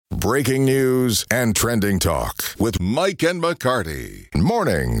breaking news and trending talk with Mike and McCarty.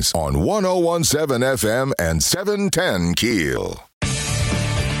 Mornings on 101.7 FM and 710 KEEL.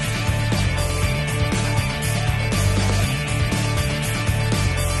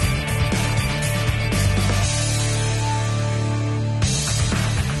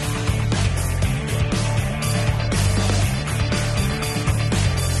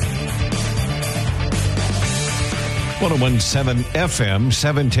 One 101.7 FM,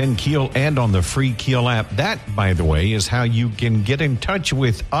 710 KEEL, and on the free KEEL app. That, by the way, is how you can get in touch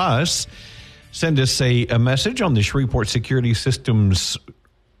with us. Send us a message on the Shreveport Security Systems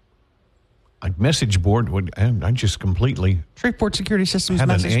message board. I just completely Shreveport Security Systems had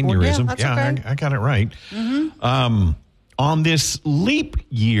an message board. aneurysm. Yeah, okay. I got it right. Mm-hmm. On this leap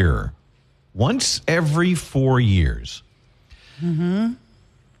year, once every 4 years. Mm-hmm.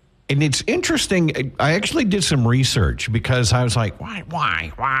 And it's interesting. I actually did some research because I was like, why?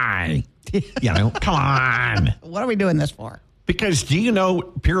 Come on. What are we doing this for? Because do you know,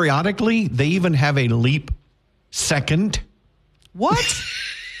 periodically, they even have a leap second. What?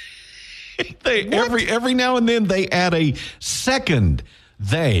 Every now and then they add a second.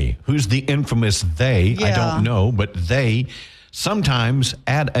 They, who's the infamous they, I don't know, but they sometimes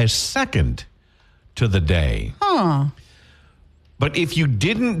add a second to the day. Huh. But if you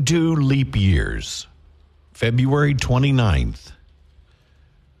didn't do leap years, February 29th,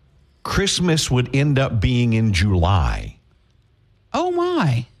 Christmas would end up being in July. Oh,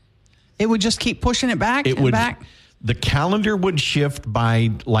 my. It would just keep pushing it back back? The calendar would shift by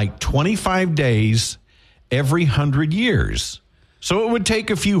like 25 days every 100 years. So it would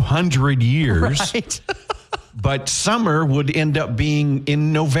take a few hundred years. Right. But summer would end up being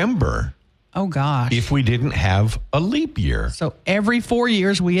in November. Oh, gosh. If we didn't have a leap year. So every 4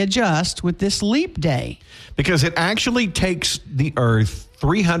 years we adjust with this leap day. Because it actually takes the Earth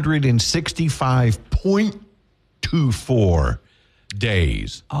 365.24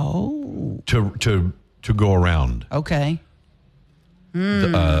 days to go around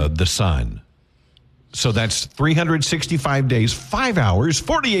the sun. So that's 365 days, 5 hours,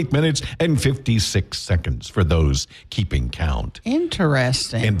 48 minutes, and 56 seconds for those keeping count.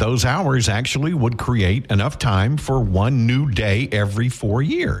 Interesting. And those hours actually would create enough time for one new day every 4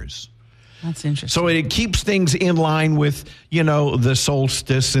 years. That's interesting. So it keeps things in line with, the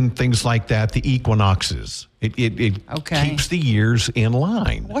solstice and things like that, the equinoxes. It keeps the years in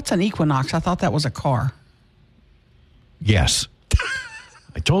line. What's an equinox? I thought that was a car. Yes.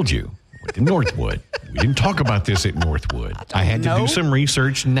 I told you. In Northwood. We didn't talk about this at Northwood. I had to do some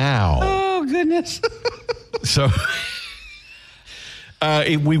research now. Oh, goodness. So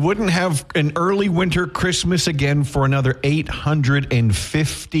we wouldn't have an early winter Christmas again for another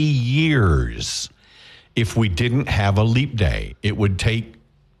 850 years if we didn't have a leap day.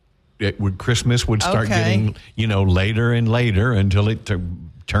 Christmas would start getting, later and later until it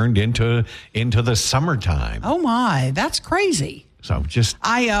turned into the summertime. Oh, my. That's crazy. So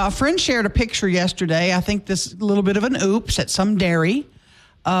a friend shared a picture yesterday. I think this is a little bit of an oops at some dairy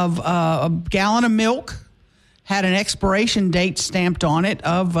of a gallon of milk had an expiration date stamped on it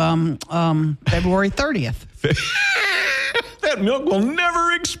of February 30th. That milk will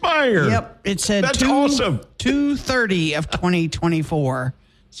never expire. Yep. It said that's awesome. 2/30 of 2024.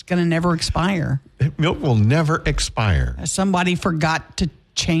 It's going to never expire. Milk will never expire. Somebody forgot to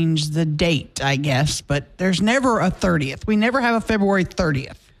change the date, I guess, but there's never a 30th. We never have a February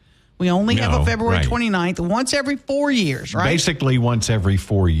 30th. We only have a February 29th once every 4 years, right? Basically once every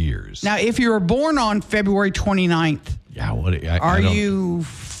 4 years. Now, if you were born on February 29th, are you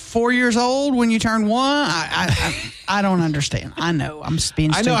 4 years old when you turn one? I don't understand. I know. I'm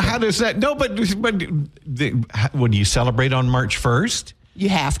being stupid. I know. How does that? No, but would you celebrate on March 1st? You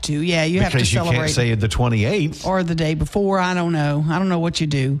have to. Yeah, you have to celebrate. Because you can't say the 28th. Or the day before. I don't know. I don't know what you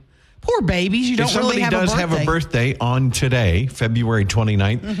do. Poor babies. You don't really have a birthday. If somebody does have a birthday on today, February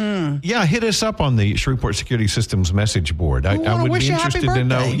 29th, hit us up on the Shreveport Security Systems message board. I would be interested to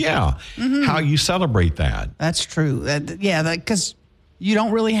know, how you celebrate that. That's true. Because you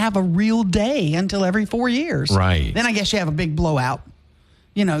don't really have a real day until every 4 years. Right. Then I guess you have a big blowout.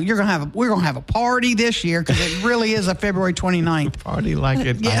 We're gonna have a party this year because it really is a February 29th. Party like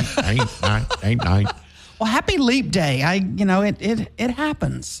it ain't night. Well, happy Leap Day. It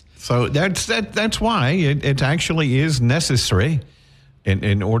happens. So that's why it actually is necessary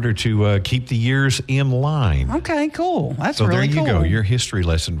in order to keep the years in line. Okay, cool. That's really cool. So there you go, your history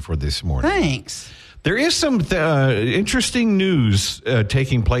lesson for this morning. Thanks. There is some interesting news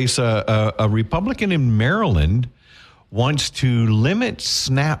taking place. A Republican in Maryland wants to limit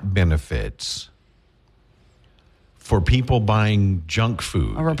SNAP benefits for people buying junk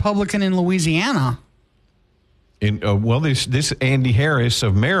food. A Republican in Louisiana. This Andy Harris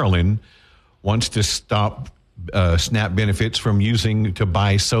of Maryland wants to stop SNAP benefits from using to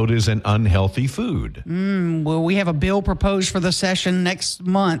buy sodas and unhealthy food. Well, we have a bill proposed for the session next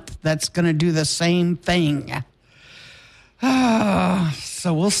month that's going to do the same thing.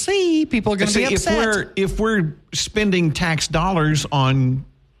 So we'll see. People are going to be upset. If we're spending tax dollars on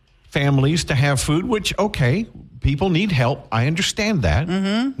families to have food, which, okay, people need help. I understand that.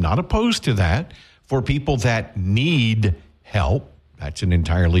 Not opposed to that. For people that need help, that's an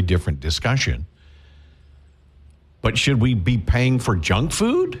entirely different discussion. But should we be paying for junk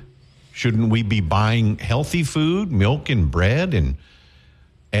food? Shouldn't we be buying healthy food, milk and bread and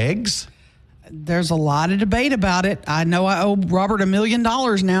eggs? There's a lot of debate about it. I know I owe Robert $1 million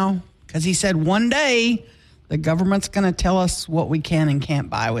now because he said one day the government's going to tell us what we can and can't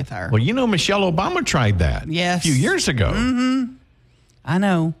buy with her. Well, Michelle Obama tried that a few years ago. I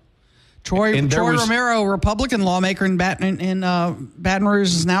know. Troy Romero, Republican lawmaker in Baton Rouge,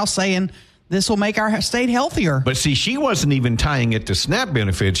 is now saying this will make our state healthier. But see, she wasn't even tying it to SNAP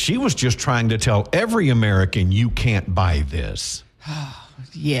benefits. She was just trying to tell every American you can't buy this.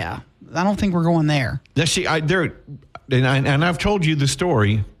 Yeah, I don't think we're going there. And I've told you the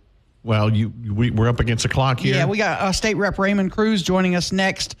story. Well, we're up against the clock here. Yeah, we got State Rep Raymond Cruz joining us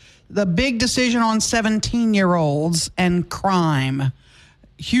next. The big decision on 17-year-olds and crime.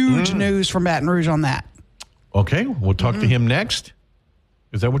 Huge news from Baton Rouge on that. Okay, we'll talk to him next.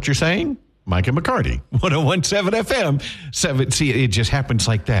 Is that what you're saying? Mike and McCarty, 101.7 FM. See, it just happens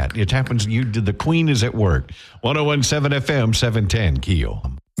like that. It happens. The queen is at work. 101.7 FM, 710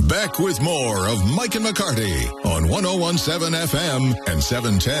 KEEL. Back with more of Mike and McCarty on 101.7 FM and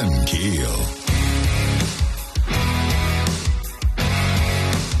 710 KEEL.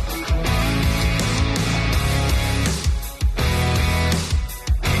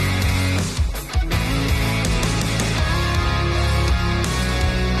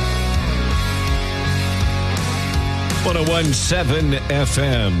 .17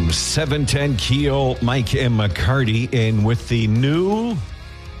 FM, 710 KEEL, Mike and McCarty. And with the new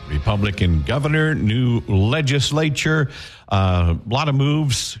Republican governor, new legislature, a lot of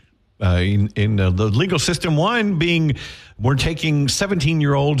moves in the legal system. One being we're taking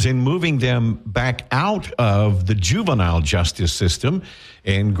 17-year-olds and moving them back out of the juvenile justice system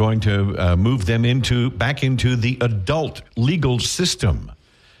and going to move them back into the adult legal system.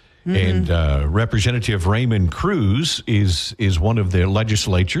 And Representative Raymond Cruz is one of the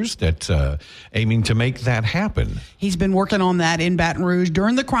legislatures that's aiming to make that happen. He's been working on that in Baton Rouge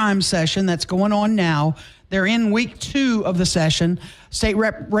during the crime session that's going on now. They're in week 2 of the session. State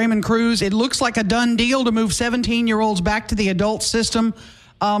Rep Raymond Cruz, it looks like a done deal to move 17-year-olds back to the adult system.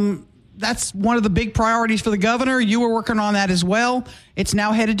 That's one of the big priorities for the governor. You were working on that as well. It's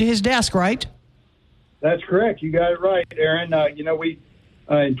now headed to his desk, right? That's correct. You got it right, Aaron.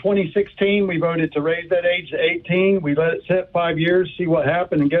 In 2016, we voted to raise that age to 18. We let it sit 5 years, see what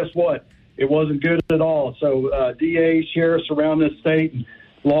happened, and guess what? It wasn't good at all. So DAs, sheriffs around this state, and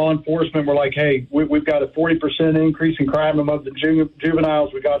law enforcement were like, hey, we've got a 40% increase in crime among the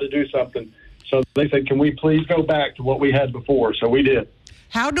juveniles. We got to do something. So they said, can we please go back to what we had before? So we did.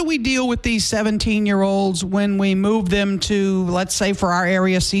 How do we deal with these 17-year-olds when we move them to, let's say, for our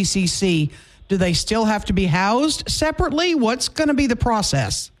area, CCC? Do they still have to be housed separately? What's going to be the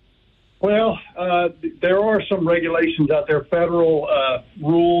process? Well, there are some regulations out there, federal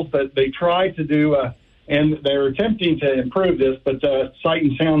rules that they try to do, and they're attempting to improve this, but sight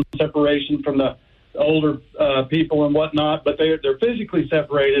and sound separation from the older people and whatnot, but they're physically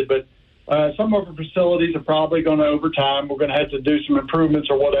separated, but some of our facilities are probably going to, over time, we're going to have to do some improvements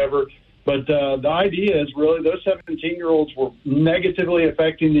or whatever. But the idea is really those 17-year-olds were negatively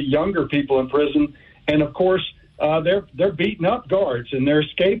affecting the younger people in prison. And, of course, they're beating up guards and they're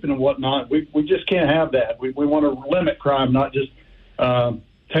escaping and whatnot. We just can't have that. We want to limit crime, not just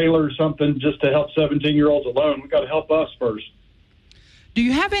tailor something just to help 17-year-olds alone. We've got to help us first. Do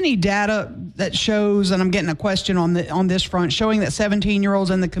you have any data that shows, and I'm getting a question on this front, showing that 17-year-olds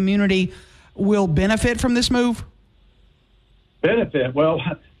in the community will benefit from this move? Benefit? Well,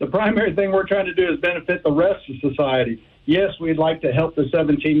 the primary thing we're trying to do is benefit the rest of society. Yes, we'd like to help the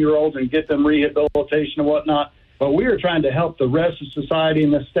 17-year-olds and get them rehabilitation and whatnot, but we are trying to help the rest of society in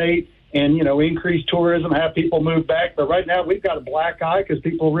the state and, increase tourism, have people move back. But right now we've got a black eye because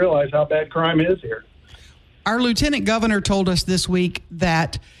people realize how bad crime is here. Our lieutenant governor told us this week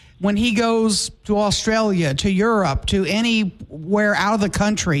that when he goes to Australia, to Europe, to anywhere out of the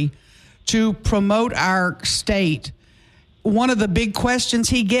country to promote our state, one of the big questions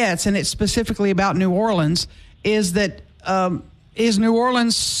he gets, and it's specifically about New Orleans, is that is New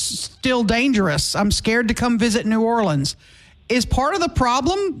Orleans still dangerous? I'm scared to come visit New Orleans. Is part of the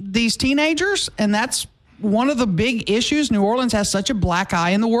problem these teenagers? And that's one of the big issues. New Orleans has such a black eye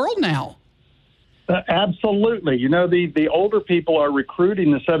in the world now. Absolutely. You know, the older people are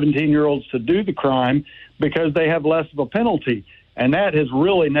recruiting the 17-year-olds to do the crime because they have less of a penalty. And that has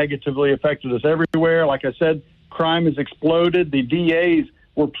really negatively affected us everywhere. Like I said, crime has exploded. The DAs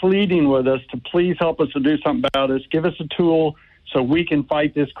were pleading with us to please help us to do something about this. Give us a tool so we can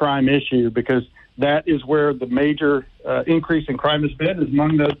fight this crime issue, because that is where the major increase in crime has been, is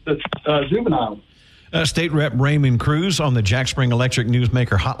among the juveniles. State Rep Raymond Cruz on the Jack Spring Electric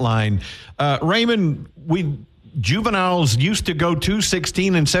Newsmaker Hotline. Raymond, juveniles used to go to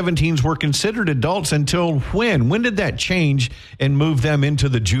 16 and 17s were considered adults until when? When did that change and move them into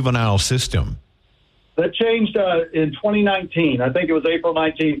the juvenile system? That changed in 2019. I think it was April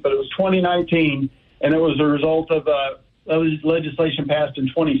 19th, but it was 2019, and it was a result of legislation passed in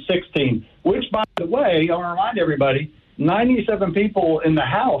 2016, which, by the way, I want to remind everybody, 97 people in the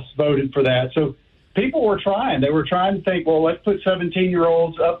House voted for that. So people were trying. They were trying to think, well, let's put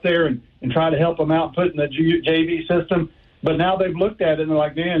 17-year-olds up there and try to help them out, put in the JV system. But now they've looked at it and they're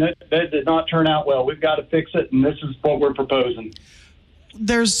like, man, that did not turn out well. We've got to fix it, and this is what we're proposing.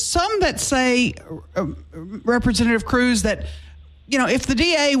 There's some that say, Representative Cruz, that, you know, if the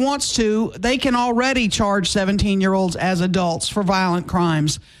DA wants to, they can already charge 17-year-olds as adults for violent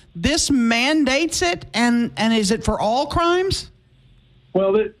crimes. This mandates it, and is it for all crimes?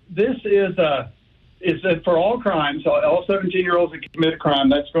 Well, this is for all crimes. All 17-year-olds that commit a crime,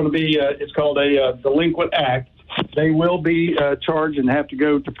 that's going to be, it's called a delinquent act. They will be charged and have to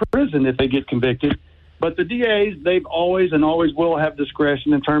go to prison if they get convicted. But the DAs, they've always and always will have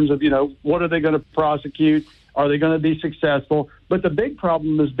discretion in terms of, you know, what are they going to prosecute? Are they going to be successful? But the big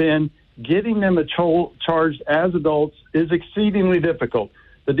problem has been getting them charged as adults is exceedingly difficult.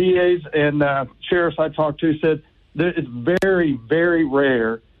 The DAs and sheriffs I talked to said that it's very, very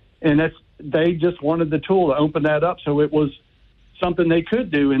rare, and they just wanted the tool to open that up so it was something they could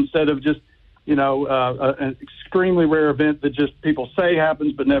do instead of just, you know, an extremely rare event that just people say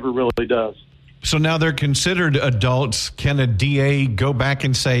happens but never really does. So now they're considered adults. Can a DA go back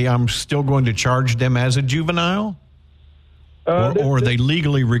and say, I'm still going to charge them as a juvenile? Or are they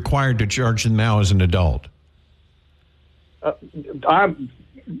legally required to charge them now as an adult?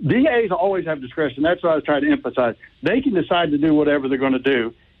 DAs always have discretion. That's what I was trying to emphasize. They can decide to do whatever they're going to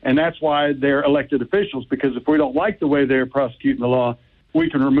do, and that's why they're elected officials, because if we don't like the way they're prosecuting the law,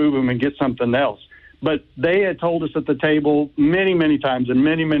 we can remove them and get something else. But they had told us at the table many, many times, and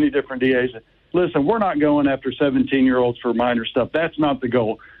many, many different DAs, listen, we're not going after 17-year-olds for minor stuff. That's not the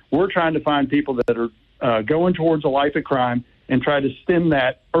goal. We're trying to find people that are going towards a life of crime and try to stem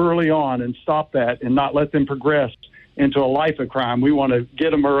that early on and stop that and not let them progress into a life of crime. We want to get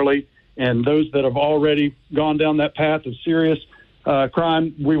them early, and those that have already gone down that path of serious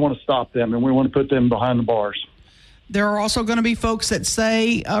crime, we want to stop them, and we want to put them behind the bars. There are also going to be folks that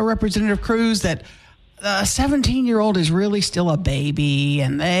say, Representative Cruz, that a 17-year-old is really still a baby,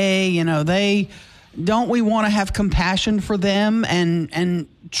 and we want to have compassion for them and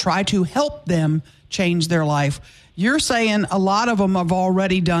try to help them change their life. You're saying a lot of them have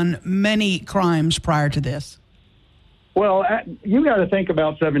already done many crimes prior to this. Well, you got to think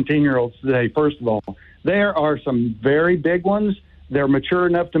about 17-year-olds today, first of all. There are some very big ones. They're mature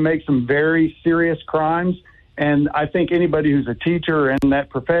enough to make some very serious crimes, and I think anybody who's a teacher in that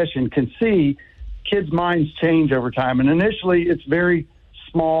profession can see kids' minds change over time. And initially, it's very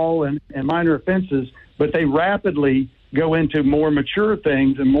small and minor offenses, but they rapidly go into more mature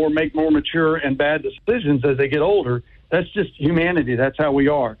things and make more mature and bad decisions as they get older. That's just humanity. That's how we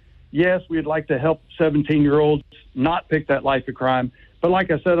are. Yes, we'd like to help 17-year-olds not pick that life of crime. But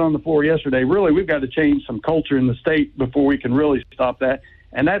like I said on the floor yesterday, really, we've got to change some culture in the state before we can really stop that.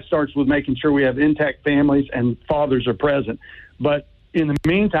 And that starts with making sure we have intact families and fathers are present. But in the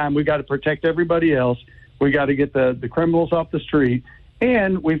meantime, we've got to protect everybody else. We got to get the criminals off the street.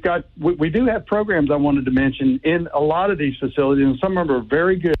 And we do have programs I wanted to mention in a lot of these facilities, and some of them are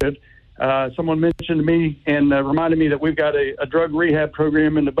very good. Someone mentioned to me and reminded me that we've got a drug rehab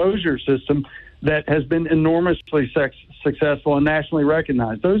program in the Bossier system that has been enormously successful and nationally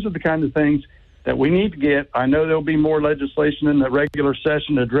recognized. Those are the kind of things that we need to get. I know there'll be more legislation in the regular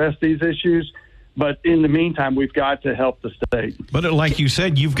session to address these issues, but in the meantime, we've got to help the state. But like you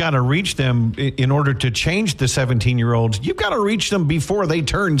said, you've got to reach them in order to change the 17-year-olds. You've got to reach them before they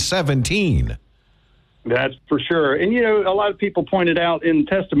turn 17. That's for sure. And, a lot of people pointed out in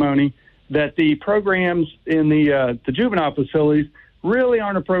testimony that the programs in the juvenile facilities, really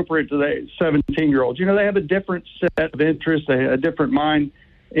aren't appropriate to the 17-year-olds. You know, they have a different set of interests, a different mind,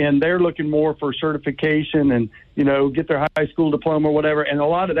 and they're looking more for certification and, you know, get their high school diploma or whatever. And a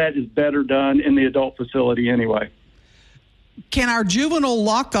lot of that is better done in the adult facility anyway. Can our juvenile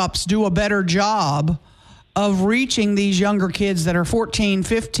lockups do a better job of reaching these younger kids that are 14,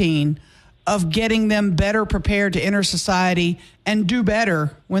 15, of getting them better prepared to enter society and do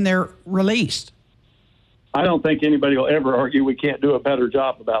better when they're released? I don't think anybody will ever argue we can't do a better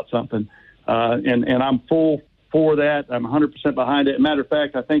job about something. And I'm full for that. I'm 100% behind it. As a matter of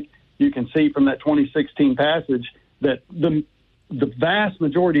fact, I think you can see from that 2016 passage that the vast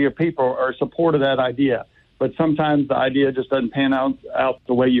majority of people are support of that idea. But sometimes the idea just doesn't pan out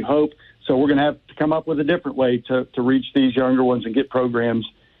the way you hope. So we're going to have to come up with a different way to reach these younger ones and get programs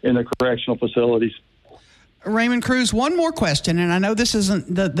in the correctional facilities. Raymond Cruz, one more question, and I know this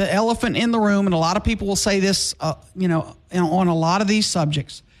isn't the elephant in the room, and a lot of people will say this, on a lot of these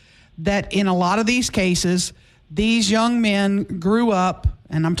subjects, that in a lot of these cases, these young men grew up,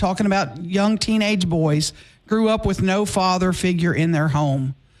 and I'm talking about young teenage boys, grew up with no father figure in their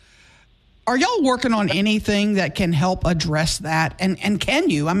home. Are y'all working on anything that can help address that? And can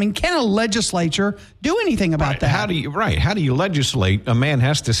you? I mean, can a legislature do anything about that? How do you legislate? A man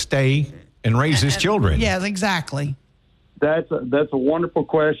has to stay and raise his children. Yeah, exactly. That's a wonderful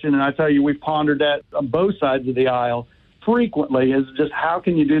question, and I tell you, we've pondered that on both sides of the aisle frequently. Is just how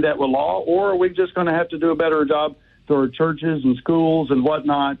can you do that with law, or are we just going to have to do a better job through our churches and schools and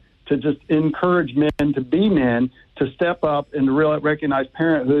whatnot to just encourage men to be men, to step up and to really recognize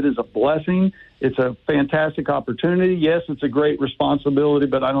parenthood is a blessing. It's a fantastic opportunity. Yes, it's a great responsibility,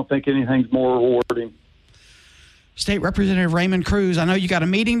 but I don't think anything's more rewarding. State Representative Raymond Cruz, I know you got a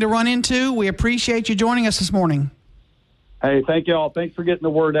meeting to run into. We appreciate you joining us this morning. Hey, thank you all. Thanks for getting the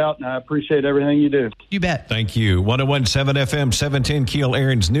word out, and I appreciate everything you do. You bet. Thank you. 101.7 FM, 710 KEEL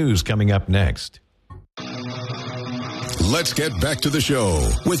Aaron's News coming up next. Let's get back to the show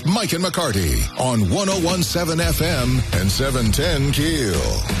with Mike and McCarty on 101.7 FM and 710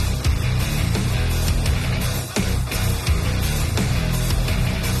 KEEL.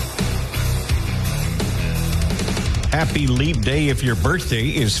 Happy Leap Day if your birthday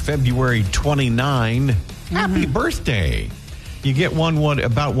is February 29. Happy birthday. You get one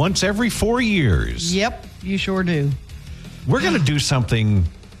about once every 4 years. Yep, you sure do. We're going to do something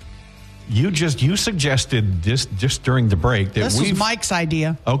you suggested this just during the break. This was Mike's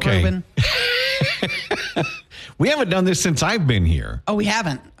idea. Okay. Ruben. We haven't done this since I've been here. Oh, we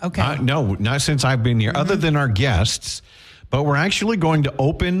haven't? Okay. No, not since I've been here, other than our guests. But we're actually going to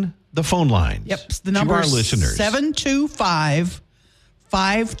open the phone lines. Yep. The number to our is listeners.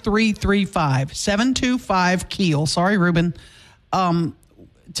 725-5335. 725 KEEL. Sorry, Ruben.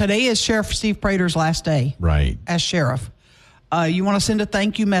 Today is Sheriff Steve Prater's last day. Right. As sheriff. You want to send a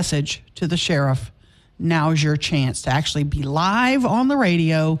thank you message to the sheriff. Now's your chance to actually be live on the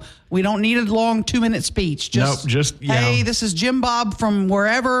radio. We don't need a long 2-minute speech. Hey, this is Jim Bob from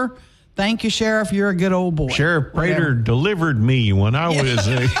wherever. Thank you, Sheriff. You're a good old boy. Sheriff Prater delivered me when I was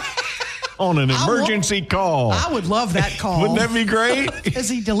on an emergency call. I would love that call. Wouldn't that be great? Has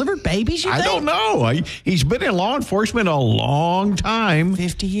he delivered babies, you think? I don't know. He's been in law enforcement a long time.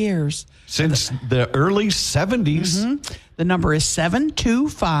 50 years. Since the early 70s. The number is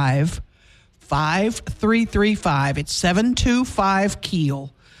 725-5335. It's 725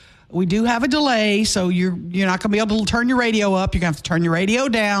 KEEL. We do have a delay, so you're not going to be able to turn your radio up. You're going to have to turn your radio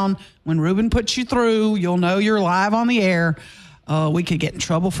down. When Ruben puts you through, you'll know you're live on the air. We could get in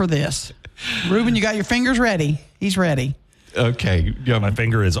trouble for this. Ruben, you got your fingers ready? He's ready. Okay. Yeah, my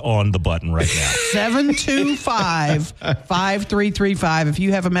finger is on the button right now. 725-5335. If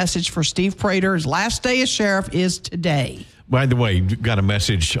you have a message for Steve Prater, his last day as sheriff is today. By the way, got a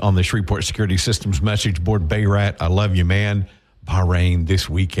message on the Shreveport Security Systems message board. Bayrat, I love you, man. Bahrain this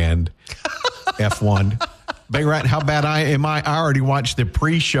weekend. F1. Bayrat, how bad am I? I already watched the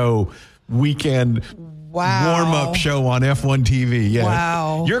pre-show weekend warm-up show on F1 TV. Yeah.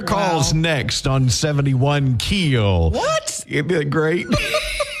 Wow. Your call's next on 71 KEEL. What? Isn't it great?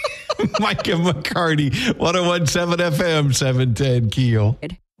 Mike and McCarty, 101.7 FM, 710 KEEL.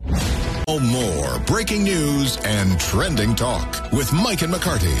 More breaking news and trending talk with Mike and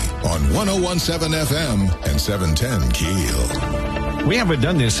McCarty on 101.7 FM and 710 KEEL. We haven't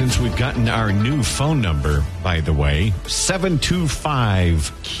done this since we've gotten our new phone number, by the way,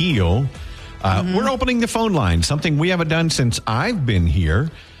 725 KEEL. We're opening the phone line, something we haven't done since I've been here,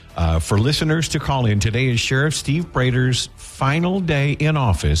 for listeners to call in. Today is Sheriff Steve Prater's final day in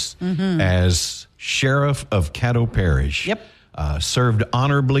office as Sheriff of Caddo Parish. Yep. served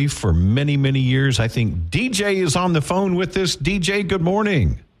honorably for many, many years. I think DJ is on the phone with us. DJ, good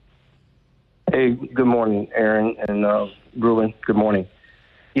morning. Hey, good morning, Aaron and Ruben. Good morning.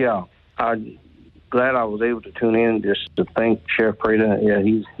 Yeah, I'm glad I was able to tune in just to thank Sheriff Prater. Yeah,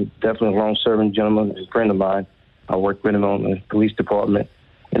 he's definitely a long-serving gentleman. He's a friend of mine. I worked with him on the police department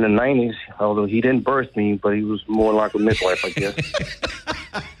in the 90s, although he didn't birth me, but he was more like a midwife, I guess.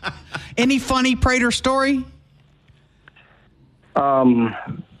 Any funny Prater story? There's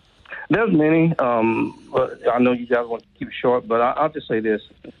many. But I know you guys want to keep it short, but I'll just say this.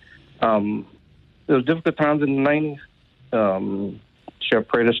 There was difficult times in the 90s. Sheriff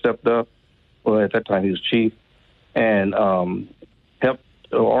Prater stepped up. Well, at that time he was chief, and helped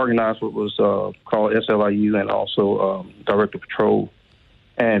organize what was called SLIU and also Director of Patrol.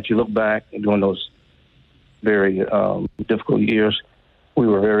 And if you look back during those very difficult years, we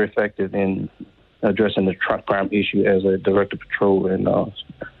were very effective in addressing the crime issue as a Director of Patrol and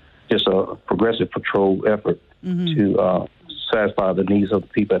just a progressive patrol effort to satisfy the needs of the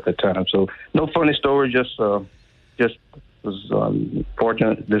people at that time. So no funny story, just was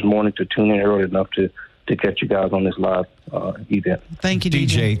fortunate this morning to tune in early enough to catch you guys on this live event. Thank you,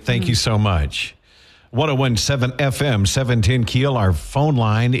 DJ. Thank you so much. 101.7 FM, 710 KEEL. Our phone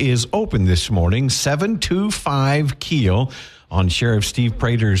line is open this morning, 725 KEEL, on Sheriff Steve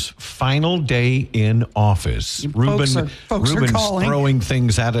Prater's final day in office. Folks Ruben's calling. throwing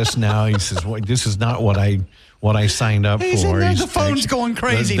things at us now. He says, well, this is not what I signed up for. The phone's going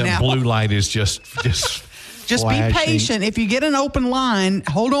crazy the now. The blue light is just Just flashing. be patient. If you get an open line,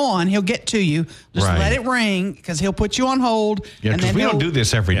 hold on. He'll get to you. Just Right. let it ring because he'll put you on hold. Yeah, because we don't do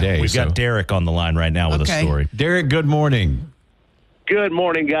this every day. We've got Derek on the line right now with a story. Derek, good morning. Good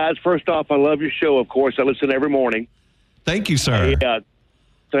morning, guys. First off, I love your show, of course. I listen every morning. Thank you, sir. Yeah,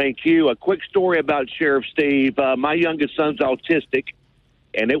 thank you. A quick story about Sheriff Steve. My youngest son's autistic,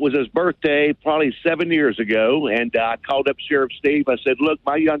 and it was his birthday probably 7 years ago, and I called up Sheriff Steve. I said, look,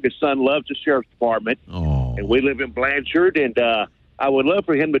 my youngest son loves the Sheriff's Department, and we live in Blanchard, and I would love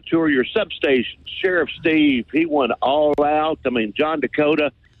for him to tour your substation. Sheriff Steve, he went all out. I mean, John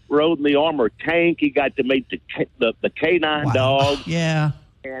Dakota rode in the armored tank. He got to meet the K-9 dog. Yeah.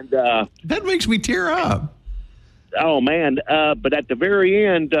 And that makes me tear up. Oh, man. But at the very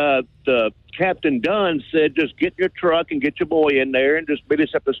end, the Captain Dunn said, just get in your truck and get your boy in there and just meet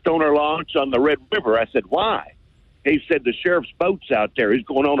us at the Stoner Launch on the Red River. I said, why? He said, the sheriff's boat's out there. He's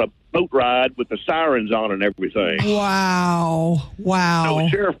going on a boat ride with the sirens on and everything. Wow. So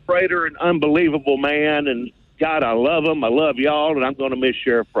Sheriff Prater, an unbelievable man, and God, I love him. I love y'all, and I'm going to miss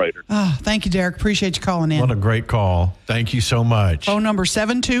Sheriff Prater. Oh, thank you, Derek. Appreciate you calling in. What a great call. Thank you so much. Phone number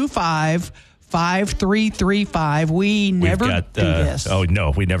 725-5335. We never do this. Oh,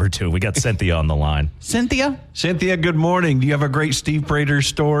 no, we never do. We got Cynthia on the line. Cynthia, good morning. Do you have a great Steve Prater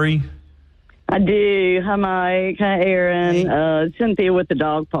story? I do. Hi, Mike. Hi, Aaron. Cynthia with the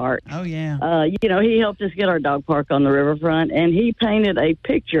dog park. Oh, yeah. He helped us get our dog park on the riverfront, and he painted a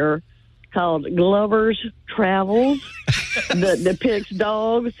picture called Glover's Travels that depicts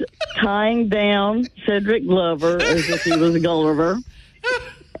dogs tying down Cedric Glover as if he was a Gulliver.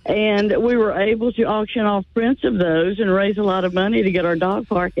 And we were able to auction off prints of those and raise a lot of money to get our dog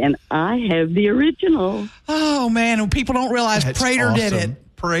park, and I have the original. Oh, man. People don't realize Prater did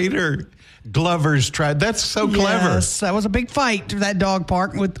it. Prater. Glover's tried. That's so clever. Yes, that was a big fight to that dog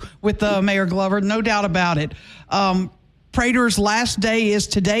park with Mayor Glover, no doubt about it. Prater's last day is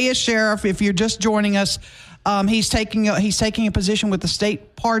today as sheriff. If you're just joining us, he's taking a position with the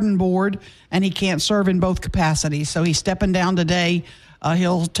state pardon board, and he can't serve in both capacities. So he's stepping down today.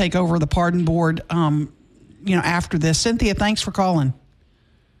 He'll take over the pardon board, after this. Cynthia, thanks for calling.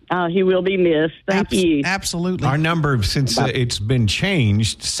 He will be missed. Thank you. Absolutely. Our number, since it's been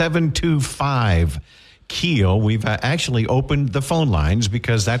changed, 725 KEEL. We've actually opened the phone lines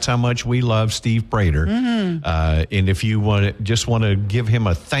because that's how much we love Steve Prater. Mm-hmm. And if you want to give him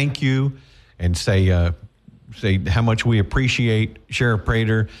a thank you and say how much we appreciate Sheriff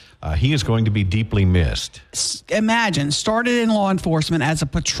Prater, he is going to be deeply missed. Imagine, started in law enforcement as a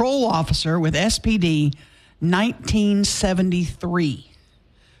patrol officer with SPD 1973.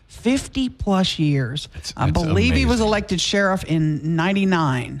 50-plus years. I believe amazing. He was elected sheriff in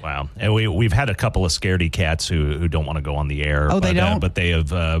 99. Wow. And we've had a couple of scaredy cats who don't want to go on the air. Oh, they don't? But they have,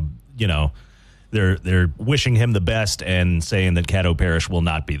 they're wishing him the best and saying that Caddo Parish will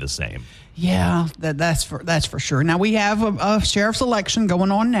not be the same. Yeah, that's for sure. Now, we have a sheriff's election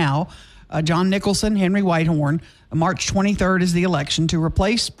going on now. John Nicholson, Henry Whitehorn. March 23rd is the election to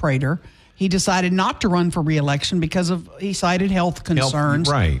replace Prater. he decided not to run for re-election because he cited health concerns.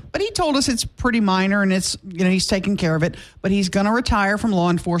 Right. But he told us it's pretty minor and it's, he's taking care of it. But he's going to retire from law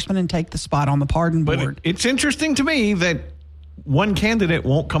enforcement and take the spot on the pardon board. But it's interesting to me that one candidate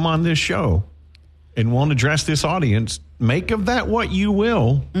won't come on this show and won't address this audience. Make of that what you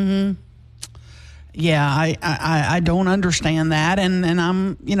will. Mm-hmm. Yeah, I don't understand that, and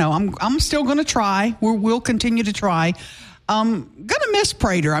I'm still going to try. We'll continue to try. Gonna miss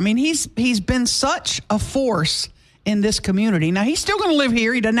Prater. I mean, he's been such a force in this community. Now he's still going to live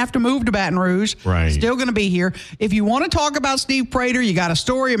here. He doesn't have to move to Baton Rouge. Right. Still going to be here. If you want to talk about Steve Prater, you got a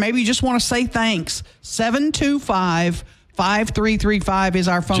story, or maybe you just want to say thanks. 725-5335 is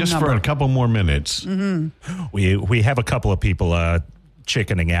our phone number. Just for a couple more minutes. Mm-hmm. We have a couple of people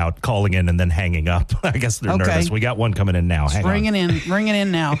chickening out, calling in, and then hanging up. I guess they're nervous. We got one coming in now. Ring it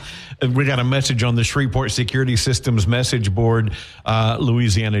in now. We got a message on the Shreveport Security Systems message board.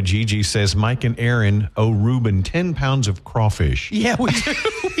 Louisiana Gigi says, Mike and Aaron owe Ruben 10 pounds of crawfish. Yeah, we do.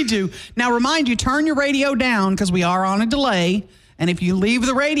 We do. Now, remind you, turn your radio down because we are on a delay. And if you leave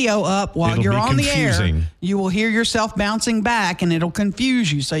the radio up while you're on the air, you will hear yourself bouncing back and it'll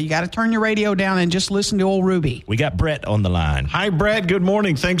confuse you. So you got to turn your radio down and just listen to old Ruby. We got Brett on the line. Hi, Brett. Good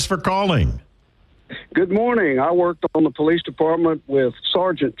morning. Thanks for calling. Good morning. I worked on the police department with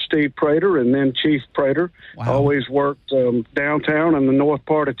Sergeant Steve Prater and then Chief Prater. Wow. Always worked downtown in the north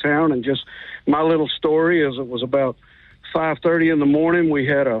part of town. And just my little story is it was about 5:30 in the morning. We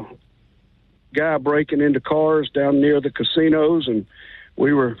had a guy breaking into cars down near the casinos, and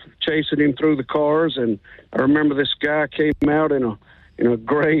we were chasing him through the cars. And I remember this guy came out in a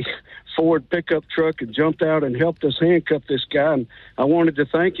gray Ford pickup truck and jumped out and helped us handcuff this guy. And I wanted to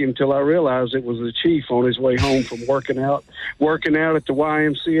thank him till I realized it was the chief on his way home from working out at the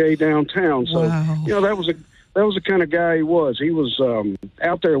YMCA downtown. So wow. that was the kind of guy he was. He was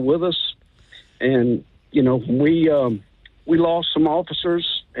out there with us, and we lost some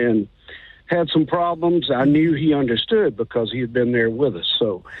officers and had some problems. I knew he understood because he had been there with us.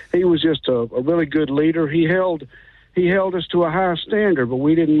 So he was just a really good leader. He held us to a high standard, but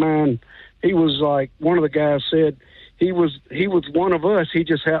we didn't mind. He was like one of the guys said, he was one of us. He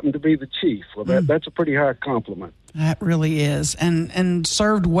just happened to be the chief. Well, that's a pretty high compliment. That really is, and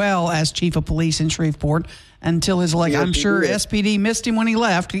served well as chief of police in Shreveport until his election. Yes, I'm sure did. SPD missed him when he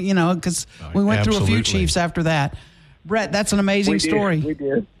left, because we went through a few chiefs after that. Brett, that's an amazing story. We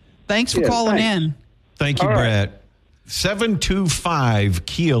did. Thanks for calling in. Thank you, All right. Brett. 725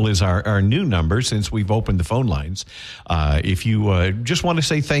 KEEL is our new number since we've opened the phone lines. If you just want to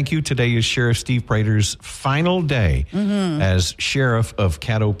say thank you, today is Sheriff Steve Prater's final day as Sheriff of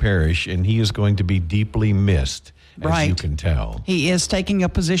Caddo Parish, and he is going to be deeply missed, as you can tell. He is taking a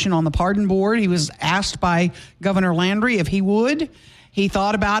position on the pardon board. He was asked by Governor Landry if he would. He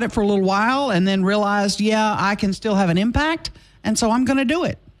thought about it for a little while and then realized, I can still have an impact, and so I'm going to do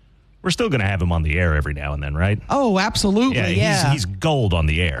it. We're still going to have him on the air every now and then, right? Oh, absolutely, yeah. He's gold on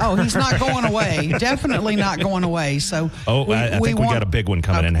the air. Oh, he's not going away. Definitely not going away. So, I think we got a big one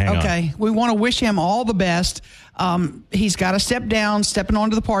coming in. Hang on. Okay, we want to wish him all the best. He's got to step down, stepping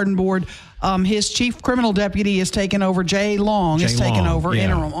onto the pardon board. His chief criminal deputy is taking over. Jay Long is taking over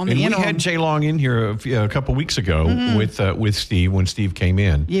interim on the interim. We had Jay Long in here a couple weeks ago with Steve when Steve came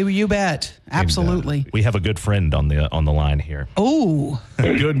in. You bet, absolutely. And, we have a good friend on the line here. Oh,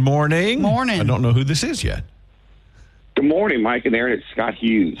 good morning. Morning. I don't know who this is yet. Good morning, Mike and Aaron. It's Scott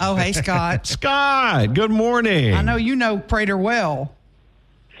Hughes. Oh, hey, Scott. Scott, good morning. I know you know Prater well.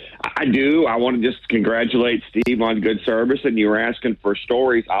 I do. I want to just congratulate Steve on good service, and you were asking for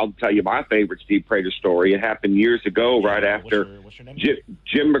stories. I'll tell you my favorite Steve Prater story. It happened years ago, right after what's your name?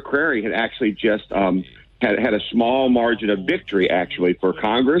 Jim McCarty had actually just had a small margin of victory, actually, for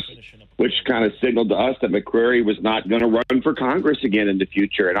Congress, which kind of signaled to us that McCarty was not going to run for Congress again in the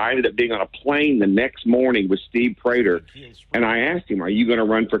future. And I ended up being on a plane the next morning with Steve Prater, and I asked him, are you going to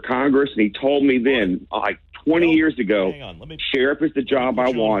run for Congress? And he told me then, like 20 years ago, sheriff is the job I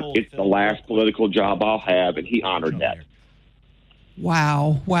want. It's the last political job I'll have, and he honored that.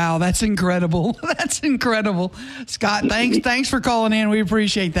 Wow, that's incredible. That's incredible. Scott, thanks for calling in. We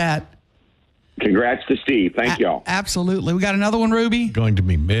appreciate that. Congrats to Steve. Thank y'all. Absolutely. We got another one, Ruby? Going to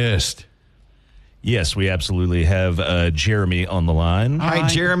be missed. Yes, we absolutely have Jeremy on the line. Hi,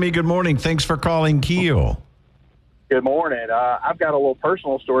 Jeremy. Good morning. Thanks for calling KEEL. Good morning. I've got a little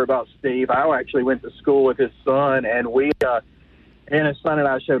personal story about Steve. I actually went to school with his son, and his son and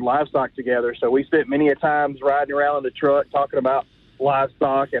I showed livestock together. So we spent many a times riding around in the truck talking about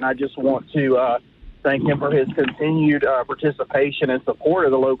livestock, and I just want to thank him for his continued participation and support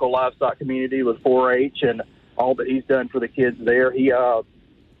of the local livestock community with 4-H and all that he's done for the kids there. He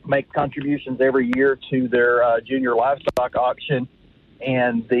make contributions every year to their junior livestock auction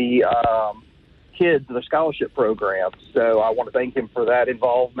and the kids, the scholarship program. So I want to thank him for that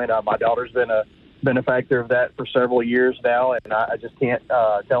involvement. My daughter's been a benefactor of that for several years now, and I just can't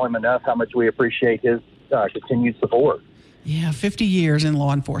tell him enough how much we appreciate his continued support. Yeah, 50 years in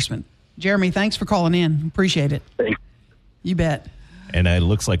law enforcement. Jeremy, thanks for calling in. Appreciate it. Thanks. You bet. And it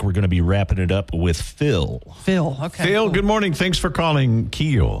looks like we're going to be wrapping it up with Phil. Phil, okay. Phil, cool. good morning. Thanks for calling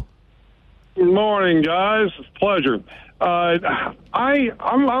KEEL. Good morning, guys. It's a pleasure.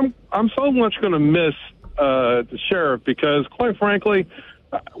 I'm so much going to miss the sheriff because, quite frankly,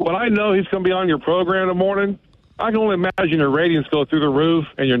 when I know he's going to be on your program in the morning, I can only imagine your ratings go through the roof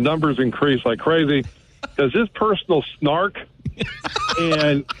and your numbers increase like crazy because his personal snark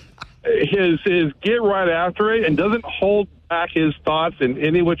and his get right after it and doesn't hold back his thoughts in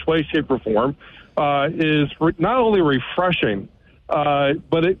any which way, shape, or form is not only refreshing,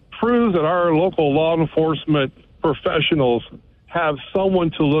 but it proves that our local law enforcement professionals have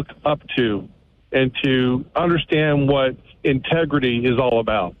someone to look up to and to understand what integrity is all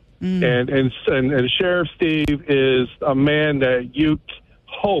about. And Sheriff Steve is a man that you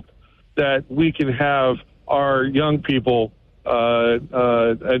hope that we can have our young people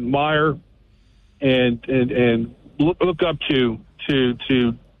admire and look up to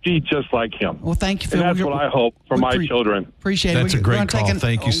be just like him. Well, thank you, Phil. And that's what I hope for my children. Appreciate it. That's a great call.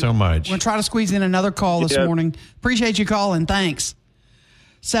 Thank you so much. We're going to try to squeeze in another call this morning. Appreciate you calling. Thanks.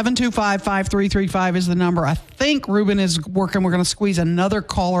 725-5335 is the number. I think Ruben is working. We're going to squeeze another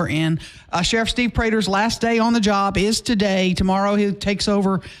caller in. Sheriff Steve Prater's last day on the job is today. Tomorrow he takes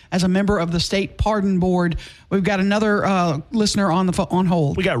over as a member of the State Pardon Board. We've got another listener on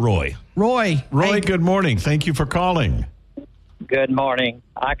hold. We got Roy. Roy, hey. Good morning. Thank you for calling. Good morning.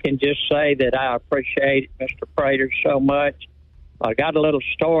 I can just say that I appreciate Mr. Prater so much. I got a little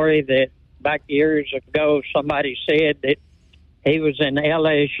story that back years ago somebody said that he was in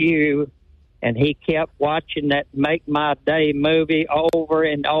LSU, and he kept watching that Make My Day movie over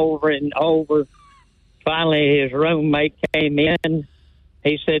and over and over. Finally, his roommate came in.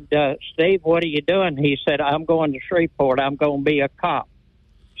 He said, Steve, what are you doing? He said, I'm going to Shreveport. I'm going to be a cop.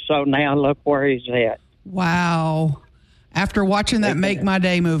 So now look where he's at. Wow. After watching that Make My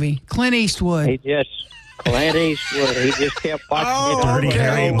Day movie. Clint Eastwood. Clint Eastwood. He just kept watching it. Dirty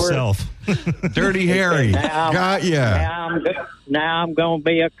Harry himself. Dirty Harry. Got ya. Now I'm going to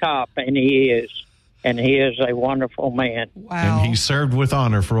be a cop, and he is. And he is a wonderful man. Wow. And he served with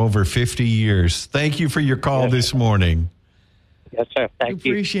honor for over 50 years. Thank you for your call this morning. Yes, sir. Thank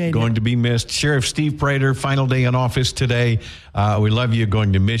you. Appreciate it. Going to be missed. Sheriff Steve Prater, final day in office today. We love you,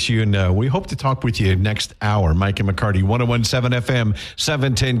 going to miss you, and we hope to talk with you next hour. Mike and McCarty, 101.7 FM,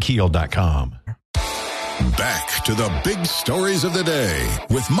 710keel.com. Back to the big stories of the day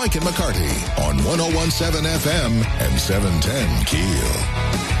with Mike and McCarty on 101.7 FM and 710 KEEL.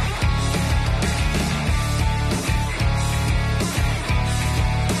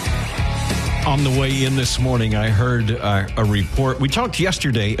 On the way in this morning, I heard a report. We talked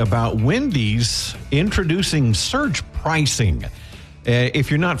yesterday about Wendy's introducing surge pricing. If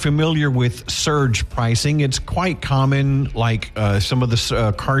you're not familiar with surge pricing, it's quite common, like some of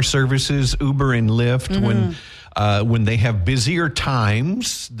the car services, Uber and Lyft, when they have busier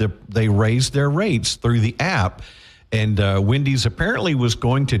times, they raise their rates through the app. And Wendy's apparently was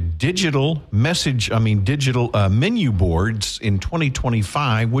going to digital menu boards in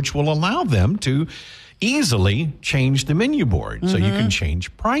 2025, which will allow them to easily change the menu board. So you can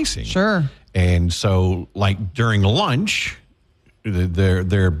change pricing. Sure. And so, like during lunch,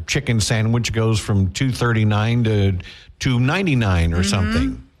 their chicken sandwich goes from $2.39 to $2.99 or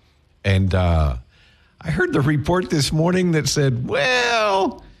something. And I heard the report this morning that said,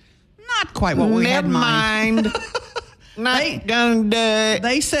 well, not quite what we had in mind.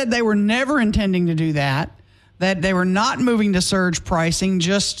 They said they were never intending to do that, that they were not moving to surge pricing,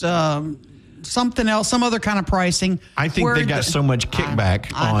 just something else, some other kind of pricing. I think they got so much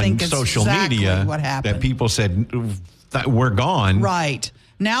kickback on social media that people said that we're gone. Right.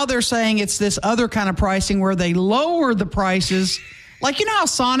 Now they're saying it's this other kind of pricing where they lower the prices. Like, you know how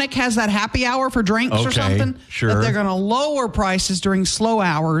Sonic has that happy hour for drinks or something? Sure. That they're going to lower prices during slow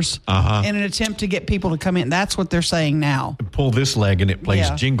hours in an attempt to get people to come in. That's what they're saying now. Pull this leg and it plays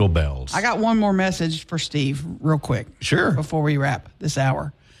Jingle Bells. I got one more message for Steve real quick. Sure. Before we wrap this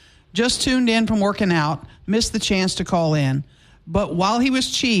hour. Just tuned in from working out. Missed the chance to call in. But while he was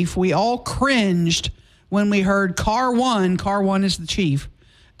chief, we all cringed when we heard Car 1 is the chief,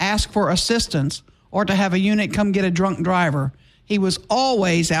 ask for assistance or to have a unit come get a drunk driver. He was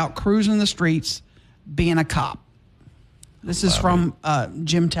always out cruising the streets being a cop. This is from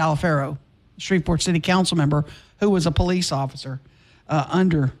Jim Talaferro, Shreveport City Council member, who was a police officer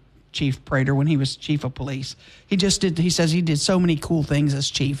under Chief Prater when he was chief of police. He says he did so many cool things as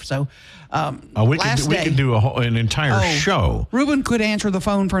chief. So we could do an entire show. Ruben could answer the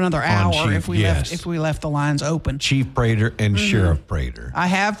phone for another hour if we left the lines open. Chief Prater and Sheriff Prater. I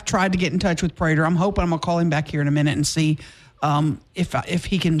have tried to get in touch with Prater. I'm hoping I'm going to call him back here in a minute and see if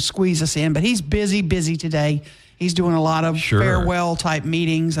he can squeeze us in. But he's busy today. He's doing a lot of farewell type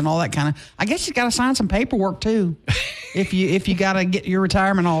meetings and all that kind of. I guess he's got to sign some paperwork too. if you got to get your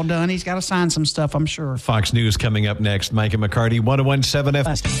retirement all done, he's got to sign some stuff, I'm sure. Fox News coming up next. Mike and McCarty, 101.7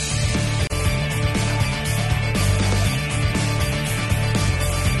 FM.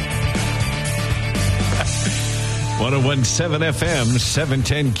 101.7 FM,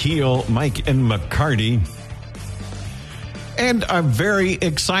 710 Keel, Mike and McCarty. And I'm very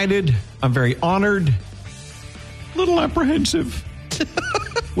excited. I'm very honored. A little apprehensive.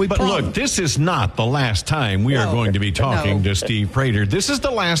 But look, this is not the last time we are going to be talking to Steve Prater. This is the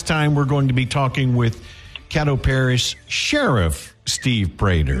last time we're going to be talking with Caddo Parish Sheriff Steve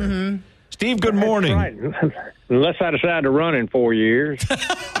Prater. Mm-hmm. Steve, good morning. Right. Unless I decide to run in 4 years.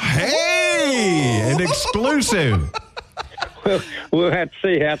 Hey, an exclusive. We'll have to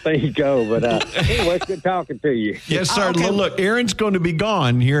see how things go. But anyway, it's good talking to you. Yes, sir. Okay. Look, Aaron's going to be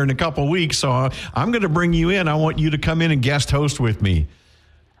gone here in a couple of weeks, so I'm going to bring you in. I want you to come in and guest host with me.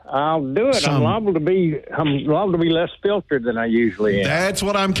 I'll do it. I'm liable to be less filtered than I usually am. That's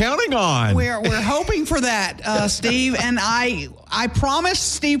what I'm counting on. We're hoping for that, Steve. And I promise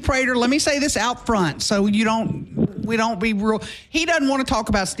Steve Prater. Let me say this out front, so we don't be real. He doesn't want to talk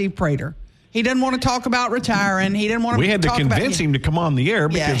about Steve Prater. He didn't want to talk about retiring. He didn't want to. We had to convince him to come on the air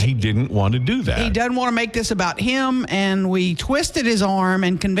because he didn't want to do that. He doesn't want to make this about him, and we twisted his arm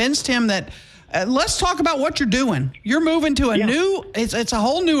and convinced him that. Let's talk about what you're doing. You're moving to a new. It's a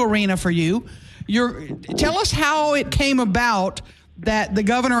whole new arena for you. Tell us how it came about that the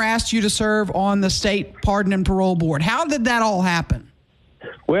governor asked you to serve on the state pardon and parole board. How did that all happen?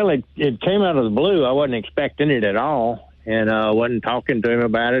 Well, it came out of the blue. I wasn't expecting it at all. And I wasn't talking to him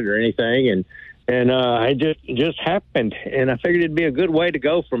about it or anything, and it just happened. And I figured it'd be a good way to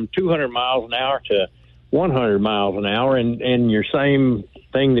go from 200 miles an hour to 100 miles an hour, and your same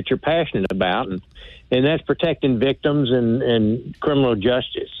thing that you're passionate about, and that's protecting victims and criminal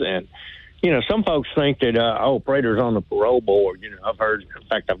justice. And some folks think that Prater's on the parole board. I've heard. In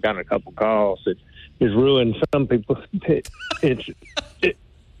fact, I've gotten a couple calls that has ruined some people.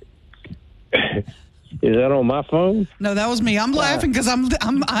 Is that on my phone? No, that was me. I'm laughing because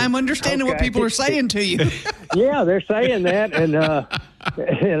I'm understanding what people are saying to you. Yeah, they're saying that, and I'm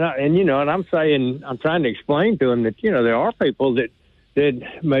saying I'm trying to explain to them that there are people that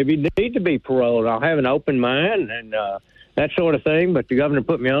maybe need to be paroled. I'll have an open mind and that sort of thing. But the governor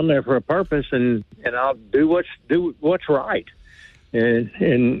put me on there for a purpose, and I'll do what's right,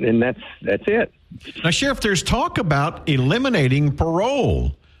 and that's it. Now, Sheriff, there's talk about eliminating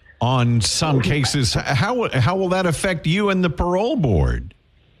parole. On some cases, how will that affect you and the parole board?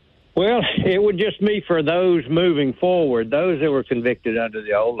 Well, it would just be for those moving forward, those that were convicted under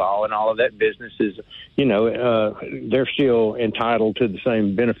the old law and all of that business is, they're still entitled to the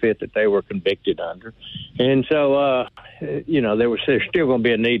same benefit that they were convicted under. And so, there's still going to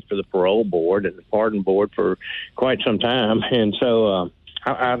be a need for the parole board and the pardon board for quite some time. And so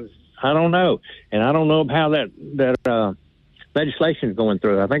I don't know. And I don't know how that legislation is going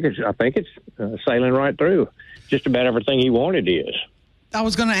through. I think it's sailing right through. Just about everything he wanted is. I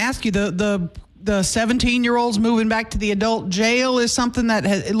was going to ask you the 17-year-olds moving back to the adult jail is something that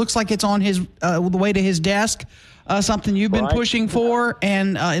it looks like it's on his the way to his desk. Something you've been pushing for,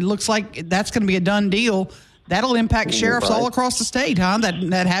 and it looks like that's going to be a done deal. That'll impact sheriffs all across the state, huh?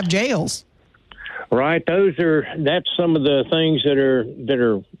 That have jails. Right. That's some of the things that are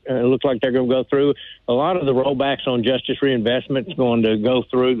look like they're going to go through. A lot of the rollbacks on justice reinvestment is going to go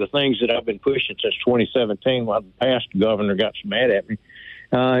through the things that I've been pushing since 2017 while the past governor got so mad at me.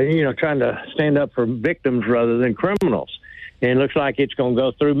 Trying to stand up for victims rather than criminals. And it looks like it's going to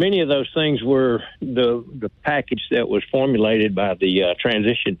go through. Many of those things were the package that was formulated by the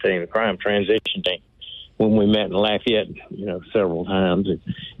transition team, the crime transition team, when we met in Lafayette, several times.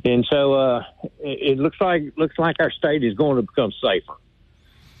 And so it looks like our state is going to become safer.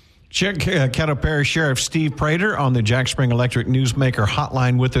 Check Caddo Parish Sheriff Steve Prater on the Jack Spring Electric Newsmaker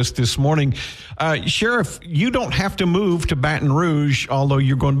hotline with us this morning. Sheriff, you don't have to move to Baton Rouge, although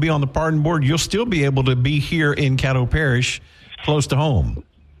you're going to be on the pardon board. You'll still be able to be here in Caddo Parish, close to home.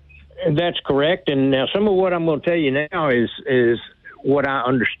 That's correct. And now some of what I'm going to tell you now is what I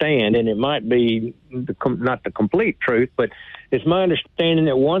understand, and it might be not the complete truth, but it's my understanding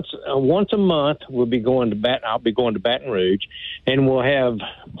that once a month I'll be going to Baton Rouge, and we'll have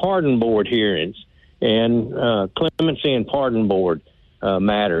pardon board hearings and clemency and pardon board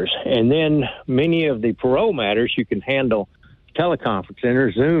matters, and then many of the parole matters you can handle teleconferencing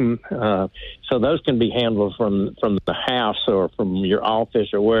or Zoom, so those can be handled from the house or from your office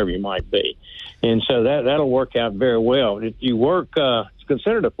or wherever you might be, and so that'll work out very well. If you work, it's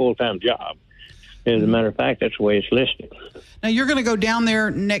considered a full-time job. As a matter of fact, that's the way it's listed. Now, you're going to go down there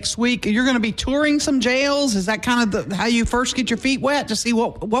next week. You're going to be touring some jails. Is that kind of how you first get your feet wet to see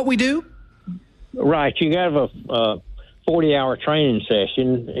what we do? Right. You have a 40-hour training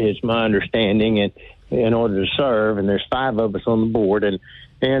session, is my understanding, and in order to serve, and there's 5 of us on the board, and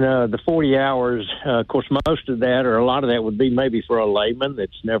the 40 hours, of course, most of that, or a lot of that, would be maybe for a layman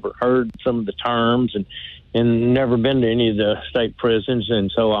that's never heard some of the terms and never been to any of the state prisons, and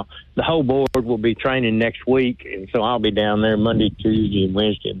so the whole board will be training next week, and so I'll be down there Monday, Tuesday, and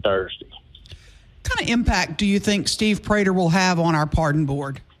Wednesday, and Thursday. What kind of impact do you think Steve Prater will have on our pardon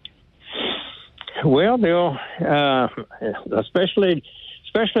board? Well, they'll, especially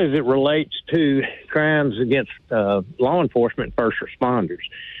as it relates to crimes against law enforcement and first responders.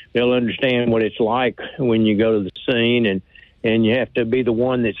 They'll understand what it's like when you go to the scene, and you have to be the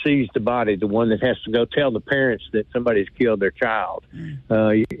one that sees the body, the one that has to go tell the parents that somebody's killed their child.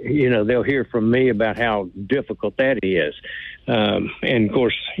 They'll hear from me about how difficult that is. And of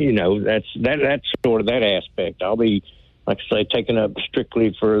course, that's sort of that aspect. I'll be, like I say, taken up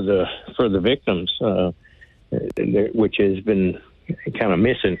strictly for the victims, which has been kind of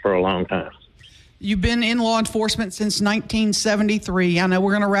missing for a long time. You've been in law enforcement since 1973. I know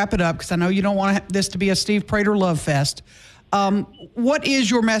we're going to wrap it up because I know you don't want this to be a Steve Prater love fest. What is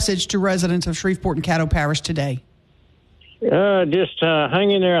your message to residents of Shreveport and Caddo Parish today? Just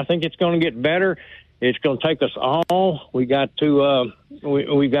hang in there. I think it's going to get better. It's going to take us all. We got to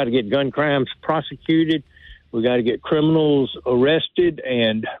we've got to get gun crimes prosecuted. We got to get criminals arrested,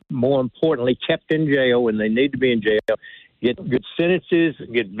 and more importantly, kept in jail when they need to be in jail. Get good sentences.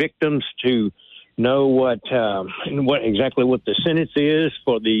 Get victims to know what exactly what the sentence is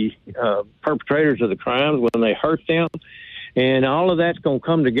for the perpetrators of the crimes when they hurt them. And all of that's going to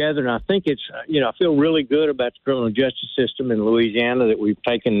come together. And I think it's, I feel really good about the criminal justice system in Louisiana, that we've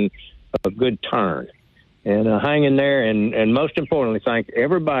taken a good turn. And hang in there. And most importantly, thank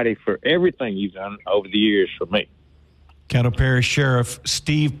everybody for everything you've done over the years for me. Caddo Parish Sheriff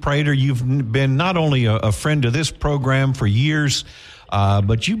Steve Prater, you've been not only a friend to this program for years,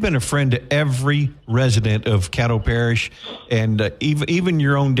 but you've been a friend to every resident of Caddo Parish, and even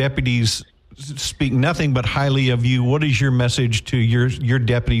your own deputies speak nothing but highly of you. What is your message to your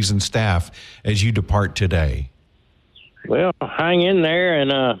deputies and staff as you depart today? Well, hang in there,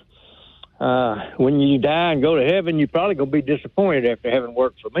 and when you die and go to heaven, you're probably going to be disappointed after having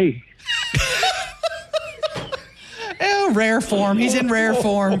worked for me. Oh, rare form. He's in rare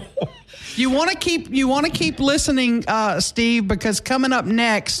form. You want to keep listening, Steve, because coming up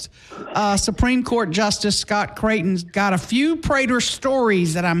next, Supreme Court Justice Scott Creighton's got a few Prater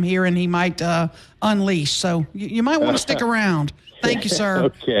stories that I'm hearing he might unleash. So you might want to stick around. Thank you, sir.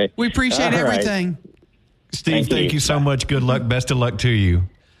 Okay. We appreciate everything. Steve, thank you so much. Good luck. Best of luck to you.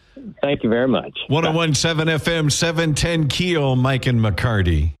 Thank you very much. 101.7 FM, 710 KEEL, Mike and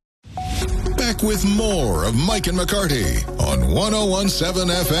McCarty. Back with more of Mike and McCarty on 101.7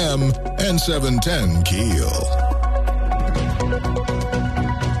 FM and 710 KEEL.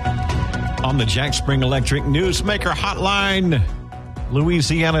 On the Jack Spring Electric Newsmaker Hotline,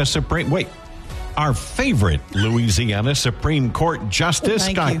 our favorite Louisiana Supreme Court Justice,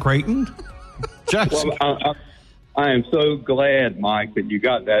 Scott Creighton. Well, I am so glad, Mike, that you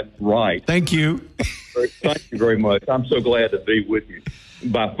got that right. Thank you. Thank you very much. I'm so glad to be with you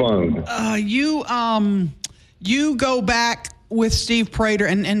by phone. You go back with Steve Prater,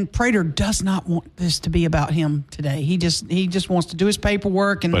 and Prater does not want this to be about him today. He just wants to do his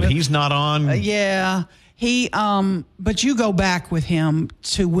paperwork, but he's not on. But you go back with him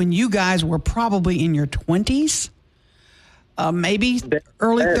to when you guys were probably in your 20s, maybe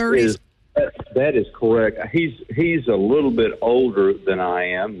early 30s. That is correct. He's a little bit older than I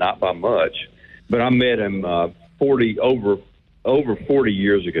am, not by much, but I met him over 40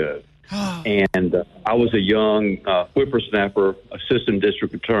 years ago. And I was a young whippersnapper, assistant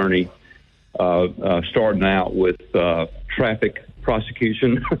district attorney, starting out with traffic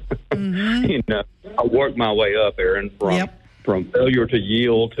prosecution. Mm-hmm. I worked my way up, Aaron, from failure to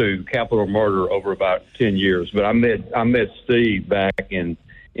yield to capital murder over about 10 years. But I met Steve back in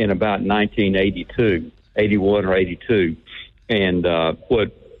about 1982, 81 or 82. And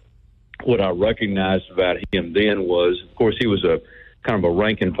what I recognized about him then was, of course, he was a kind of a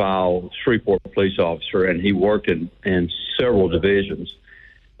rank and file Shreveport police officer, and he worked in several divisions.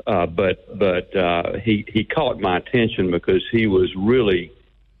 But he caught my attention because he was really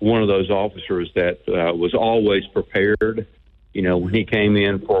one of those officers that was always prepared. You know, when he came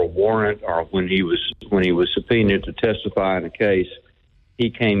in for a warrant or when he was subpoenaed to testify in a case, he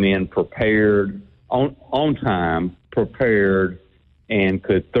came in prepared, on time, prepared, and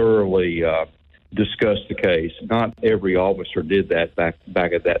could thoroughly discuss the case. Not every officer did that back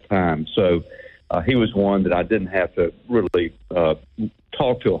at that time. So he was one that I didn't have to really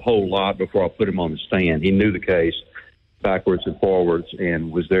talk to a whole lot before I put him on the stand. He knew the case backwards and forwards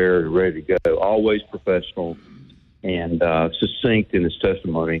and was there ready to go. Always professional and succinct in his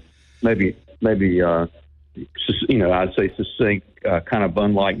testimony. Maybe I'd say succinct, kind of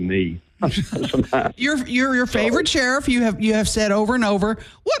unlike me. Your favorite sheriff. You have said over and over.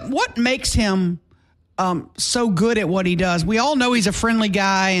 What makes him so good at what he does? We all know he's a friendly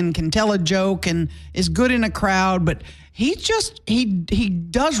guy and can tell a joke and is good in a crowd, but he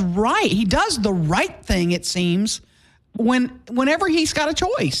does right. He does the right thing, it seems, whenever he's got a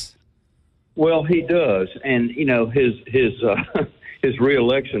choice. Well, he does, and you know his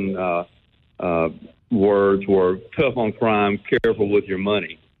reelection words were tough on crime, careful with your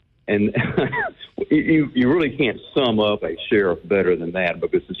money. And you really can't sum up a sheriff better than that,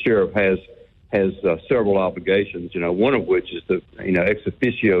 because the sheriff has several obligations, one of which is the ex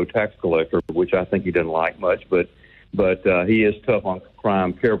officio tax collector, which I think he doesn't like much, but he is tough on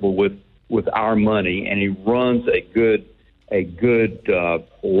crime, careful with our money, and he runs a good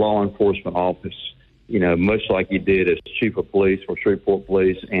law enforcement office, much like he did as chief of police for Shreveport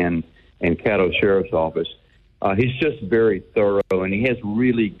Police and Caddo Sheriff's Office. He's just very thorough, and he has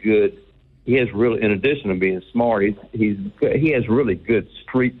really, in addition to being smart, he has really good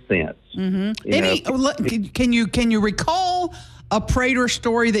street sense. Mm-hmm. Can you recall a Prater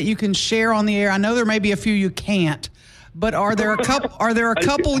story that you can share on the air? I know there may be a few you can't, but are there a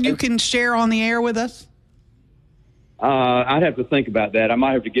couple you can share on the air with us? I'd have to think about that. I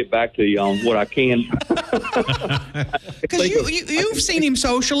might have to get back to you on what I can. Because you've seen him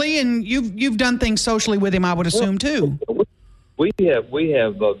socially, and you've done things socially with him, I would assume, too. We have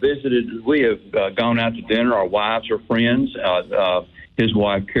visited. We have gone out to dinner. Our wives are friends. His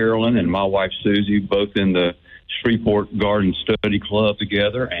wife Carolyn and my wife Susie, both in the Shreveport Garden Study Club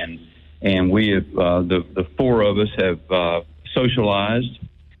together, and we have the four of us have socialized.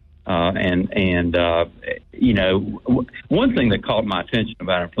 One thing that caught my attention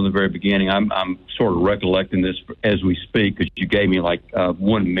about him from the very beginning, I'm sort of recollecting this as we speak, because you gave me like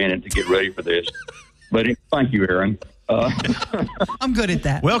 1 minute to get ready for this. But thank you, Aaron. I'm good at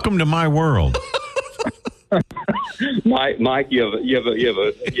that. Welcome to my world. Mike, you have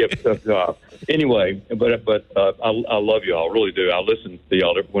a tough job. Anyway, but I love you all, really do. I listen to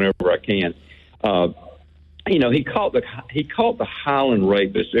y'all whenever I can. He caught the Highland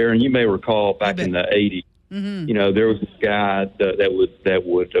rapist. Aaron, you may recall back in the 80s. Mm-hmm. There was this guy that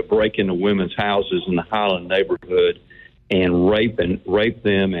would break into women's houses in the Highland neighborhood and rape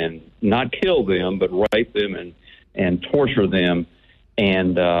them, and not kill them, but rape them and torture them.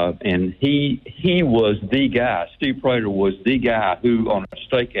 And he was the guy. Steve Prater was the guy who, on a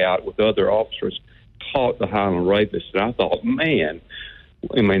stakeout with other officers, caught the Highland rapist. And I thought, man,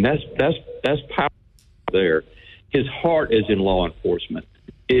 that's power there. His heart is in law enforcement.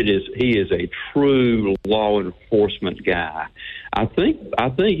 He is a true law enforcement guy. I think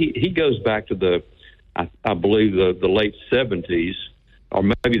he goes back to I believe the late 70s or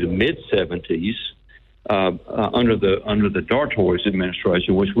maybe the mid 70s under the Dartois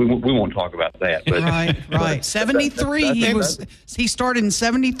administration, which we won't talk about that. But, right. 73. He started in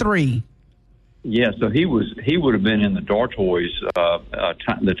 73. Yeah, so he would have been in the Dartois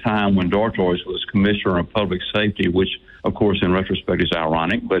the time when Dartois was Commissioner of Public Safety, which, of course, in retrospect, is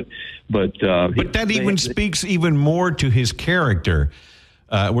ironic. But that speaks even more to his character.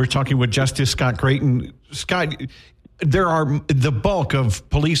 We're talking with Justice Scott Creighton. Scott, there are the bulk of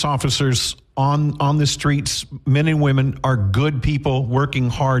police officers on the streets, men and women, are good people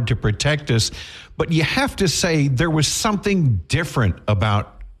working hard to protect us. But you have to say there was something different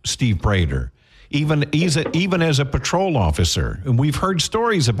about Steve Prater. Even as a patrol officer, and we've heard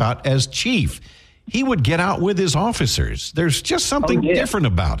stories about as chief, he would get out with his officers. There's just something different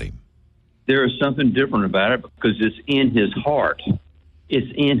about him. There is something different about it because it's in his heart. It's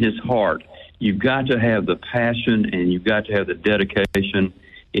in his heart. You've got to have the passion and you've got to have the dedication.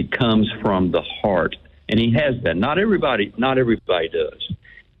 It comes from the heart, and he has that. Not everybody does.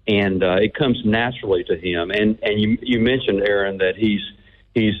 and it comes naturally to him. And you mentioned, Aaron, that he's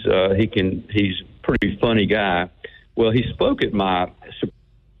a pretty funny guy. Well, he spoke at my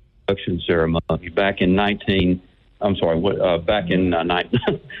production ceremony back in back in I'm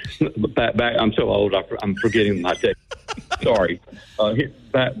so old, I'm forgetting my date. Sorry.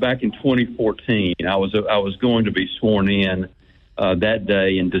 Back in 2014, I was going to be sworn in that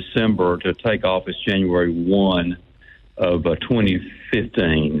day in December to take office January 1 of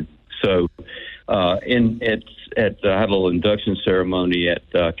 2015. So I had a little induction ceremony at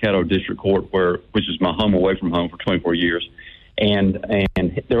Caddo District Court, which is my home away from home for 24 years. And I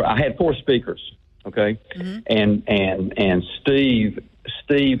had 4 speakers. Okay. Mm-hmm. And Steve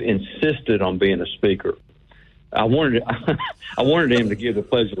insisted on being a speaker. I wanted him to give the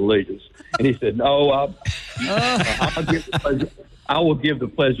Pledge of Allegiance, and he said, "No, I will give the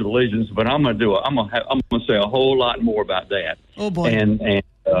Pledge of Allegiance, but I'm going to say a whole lot more about that." Oh boy! He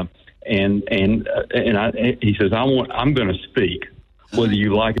says, I'm going to speak, whether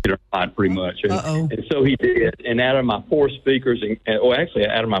you like it or not, pretty much. And so he did. And out of my 4 speakers,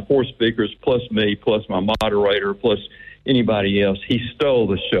 out of my 4 speakers, plus me, plus my moderator, plus anybody else, he stole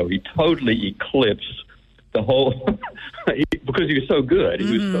the show. He totally eclipsed the whole, because he was so good.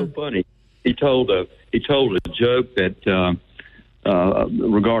 He was so funny. He told a joke that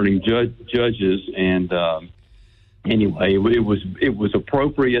regarding judges, and anyway, it was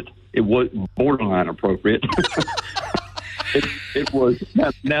appropriate. It was borderline appropriate. It was,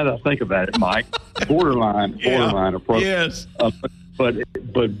 now that I think about it, Mike, borderline appropriate. Yes. But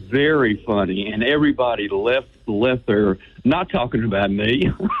very funny, and everybody left there not talking about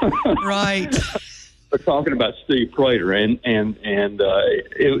me, right? But talking about Steve Prater, and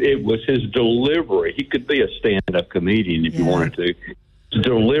it was his delivery. He could be a stand-up comedian if you wanted to. His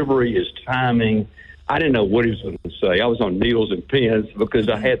delivery, his timing. I didn't know what he was going to say. I was on needles and pins because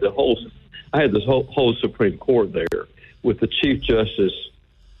I had this whole Supreme Court there with the Chief Justice,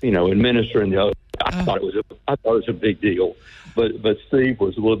 administering the oath. I thought it was a big deal, but Steve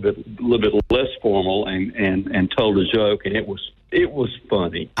was a little bit less formal and told a joke, and it was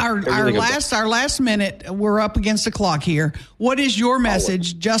funny. Our last minute, we're up against the clock here. What is your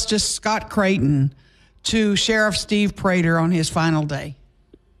message, Justice Scott Creighton, to Sheriff Steve Prater on his final day?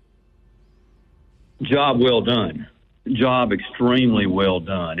 Job well done. Job extremely well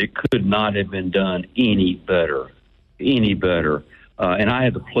done. It could not have been done any better. And I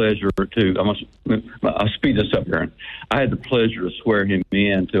had the pleasure I'll speed this up, Aaron. I had the pleasure to swear him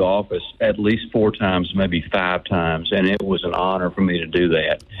into office at least 4 times, maybe 5 times, and it was an honor for me to do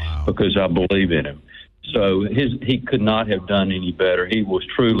that because I believe in him. So he could not have done any better. He was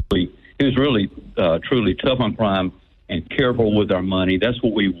really truly tough on crime and careful with our money. That's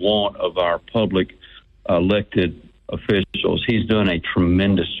what we want of our public elected officials. He's done a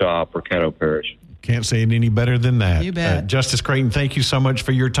tremendous job for Caddo Parish. Can't say it any better than that. You bet. Justice Creighton, thank you so much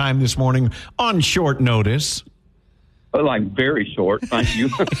for your time this morning on short notice. Very short. Thank you.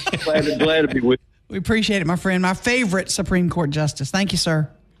 glad to be with you. We appreciate it, my friend. My favorite Supreme Court Justice. Thank you, sir.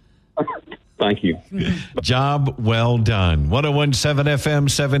 Thank you. Job well done. 101.7 FM,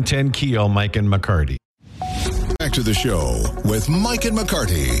 710 KEEL, Mike and McCarty. Back to the show with Mike and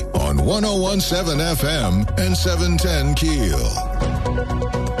McCarty on 101.7 FM and 710 KEEL.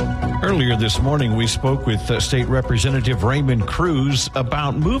 Earlier this morning, we spoke with State Representative Raymond Cruz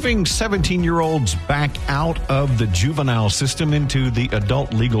about moving 17-year-olds back out of the juvenile system into the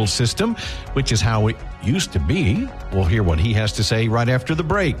adult legal system, which is how it used to be. We'll hear what he has to say right after the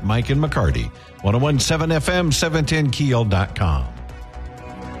break. Mike and McCarty, 101.7 FM, 710KEEL.com.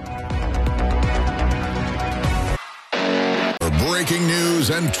 Breaking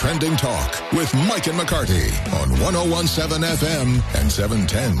news and trending talk with Mike and McCarty on 101.7 FM and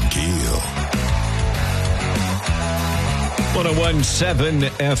 710 KEEL. 101.7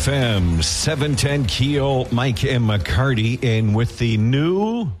 FM, 710 KEEL, Mike and McCarty. And with the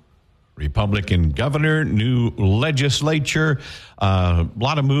new Republican governor, new legislature, a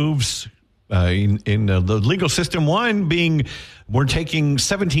lot of moves in the legal system. One being we're taking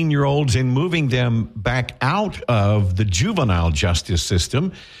 17-year-olds and moving them back out of the juvenile justice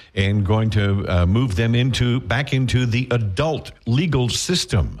system and going to move them back into the adult legal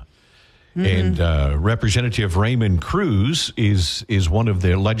system. Mm-hmm. And Representative Raymond Cruz is one of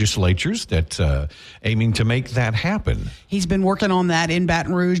the legislatures that's aiming to make that happen. He's been working on that in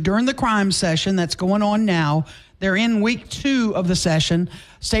Baton Rouge during the crime session that's going on now. They're in week 2 of the session.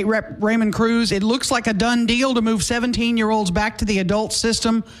 State Rep Raymond Cruz, it looks like a done deal to move 17-year-olds back to the adult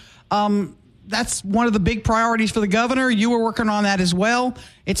system. That's one of the big priorities for the governor. You were working on that as well.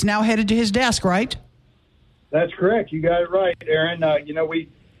 It's now headed to his desk, right? That's correct. You got it right, Aaron.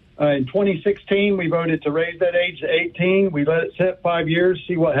 In 2016, we voted to raise that age to 18. We let it sit 5 years,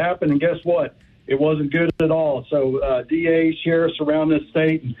 see what happened, and guess what? It wasn't good at all. So DAs, sheriffs around this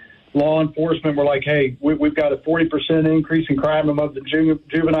state, and law enforcement were like, hey, we've got a 40% increase in crime among the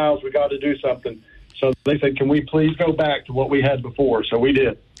juveniles. We got to do something. So they said, can we please go back to what we had before? So we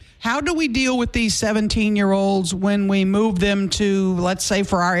did. How do we deal with these 17-year-olds when we move them to, let's say,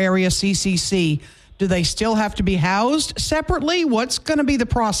 for our area, CCC? Do they still have to be housed separately? What's going to be the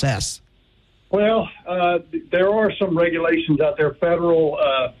process? Well, there are some regulations out there, federal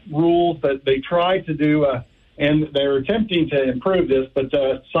rules that they try to do, and they're attempting to improve this, but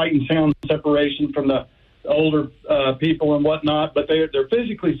sight and sound separation from the older people and whatnot, but they're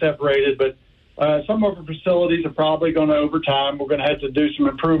physically separated, but some of our facilities are probably going to, over time, we're going to have to do some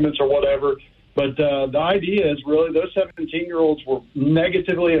improvements or whatever. But the idea is really those 17-year-olds were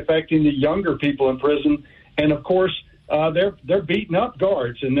negatively affecting the younger people in prison. And, of course, they're beating up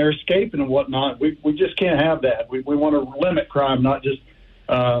guards and they're escaping and whatnot. We just can't have that. We want to limit crime, not just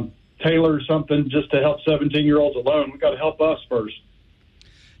tailor something just to help 17-year-olds alone. We've got to help us first.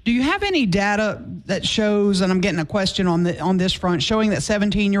 Do you have any data that shows, and I'm getting a question on this front, showing that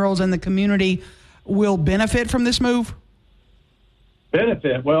 17-year-olds in the community will benefit from this move?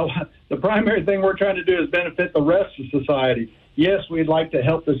 Benefit? Well, the primary thing we're trying to do is benefit the rest of society. Yes, we'd like to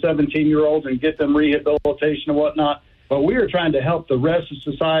help the 17-year-olds and get them rehabilitation and whatnot, but we are trying to help the rest of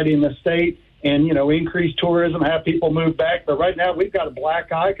society in the state and, increase tourism, have people move back. But right now we've got a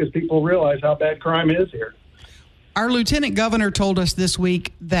black eye because people realize how bad crime is here. Our lieutenant governor told us this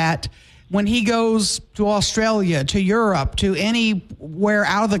week that when he goes to Australia, to Europe, to anywhere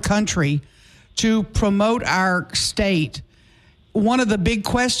out of the country to promote our state, one of the big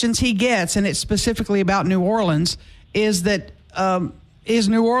questions he gets, and it's specifically about New Orleans, is that is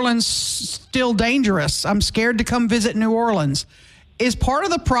New Orleans still dangerous? I'm scared to come visit New Orleans. Is part of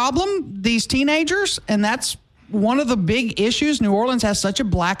the problem these teenagers? And that's one of the big issues. New Orleans has such a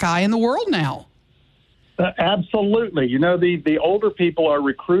black eye in the world now. Absolutely. The older people are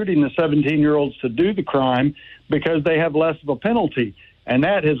recruiting the 17-year-olds to do the crime because they have less of a penalty. And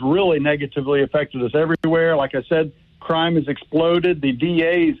that has really negatively affected us everywhere. Like I said, crime has exploded. The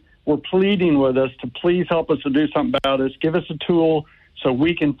DAs were pleading with us to please help us to do something about this. Give us a tool so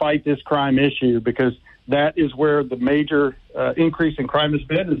we can fight this crime issue, because that is where the major increase in crime has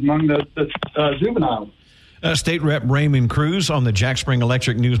been, is among the juveniles. State Rep Raymond Cruz on the Jack Spring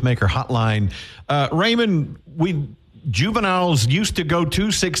Electric Newsmaker Hotline. Raymond, juveniles used to go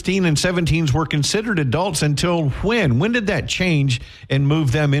to 16 and 17s were considered adults until when? When did that change and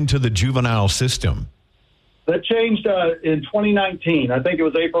move them into the juvenile system? That changed in 2019. I think it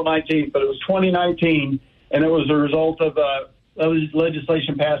was April 19th, but it was 2019, and it was a result of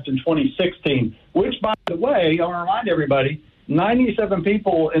legislation passed in 2016, which, by the way, I want to remind everybody, 97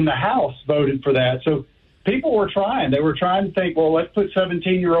 people in the House voted for that. So people were trying. They were trying to think, well, let's put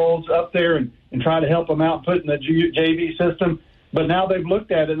 17-year-olds up there and try to help them out, put in the JV system. But now they've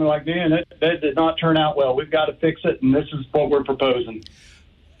looked at it and they're like, man, that did not turn out well. We've got to fix it, and this is what we're proposing.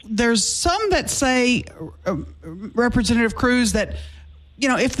 There's some that say, Representative Cruz, that,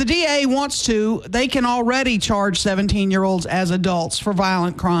 if the DA wants to, they can already charge 17-year-olds as adults for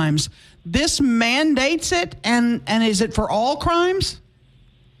violent crimes. This mandates it, and is it for all crimes?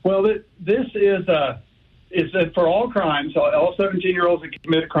 Well, this is for all crimes. All 17-year-olds that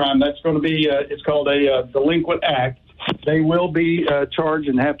commit a crime, that's going to be, it's called a delinquent act. They will be charged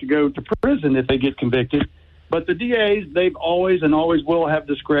and have to go to prison if they get convicted. But the DAs, they've always and always will have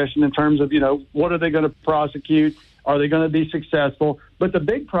discretion in terms of, what are they going to prosecute? Are they going to be successful? But the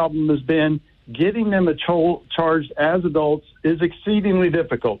big problem has been getting them charged as adults is exceedingly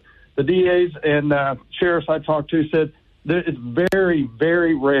difficult. The DAs and sheriffs I talked to said that it's very,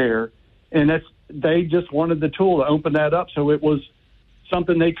 very rare, and they just wanted the tool to open that up so it was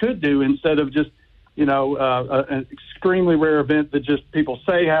something they could do instead of just, an extremely rare event that just people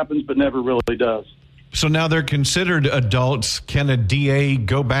say happens but never really does. So now they're considered adults. Can a DA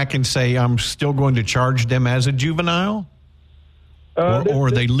go back and say, I'm still going to charge them as a juvenile? Or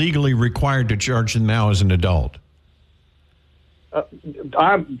are they legally required to charge them now as an adult?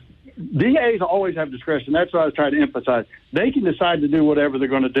 DAs always have discretion. That's what I was trying to emphasize. They can decide to do whatever they're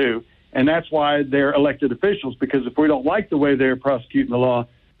going to do, and that's why they're elected officials, because if we don't like the way they're prosecuting the law,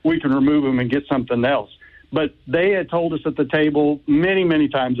 we can remove them and get something else. But they had told us at the table many, many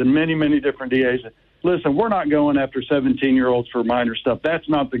times, and many, many different DAs, listen, we're not going after 17-year-olds for minor stuff. That's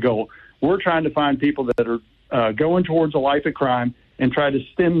not the goal. We're trying to find people that are going towards a life of crime and try to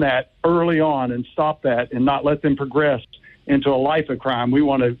stem that early on and stop that and not let them progress into a life of crime. We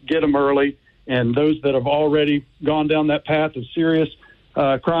want to get them early, and those that have already gone down that path of serious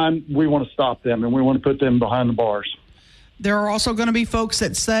crime, we want to stop them, and we want to put them behind the bars. There are also going to be folks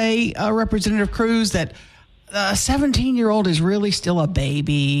that say, Representative Cruz, that a 17-year-old is really still a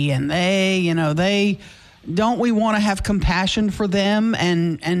baby, and they don't we want to have compassion for them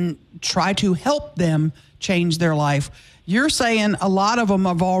and try to help them change their life? You're saying a lot of them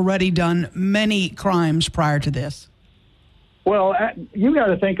have already done many crimes prior to this. Well, you got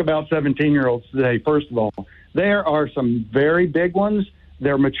to think about 17-year-olds today, first of all. There are some very big ones.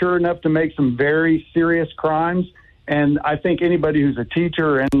 They're mature enough to make some very serious crimes. And I think anybody who's a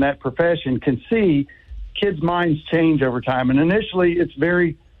teacher in that profession can see kids' minds change over time. And initially, it's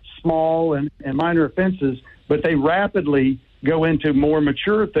very small and minor offenses, but they rapidly go into more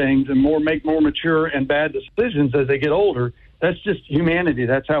mature things and make more mature and bad decisions as they get older. That's just humanity.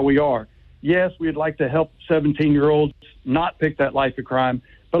 That's how we are. Yes, we'd like to help 17-year-olds not pick that life of crime.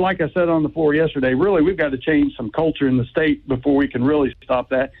 But like I said on the floor yesterday, really, we've got to change some culture in the state before we can really stop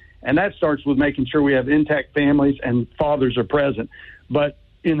that. And that starts with making sure we have intact families and fathers are present. But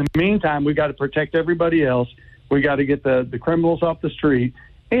in the meantime, we've got to protect everybody else. We got to get the criminals off the street.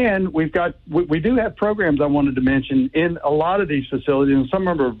 And we do have programs I wanted to mention in a lot of these facilities, and some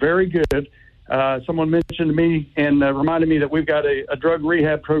of them are very good. Someone mentioned to me and reminded me that we've got a drug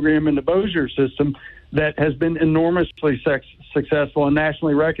rehab program in the Bossier system that has been enormously successful and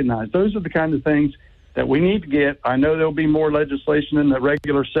nationally recognized. Those are the kind of things that we need to get. I know there'll be more legislation in the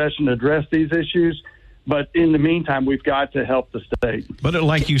regular session to address these issues, but in the meantime, we've got to help the state. But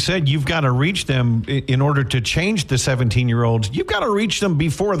like you said, you've got to reach them in order to change the 17-year-olds. You've got to reach them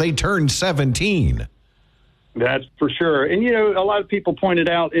before they turn 17. That's for sure. And, a lot of people pointed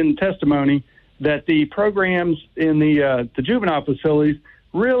out in testimony that the programs in the juvenile facilities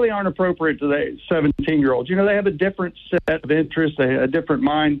really aren't appropriate to the 17-year-olds. They have a different set of interests, a different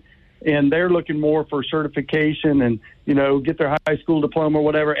mind, and they're looking more for certification and, get their high school diploma or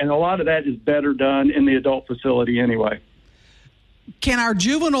whatever. And a lot of that is better done in the adult facility anyway. Can our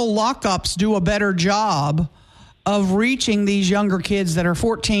juvenile lockups do a better job of reaching these younger kids that are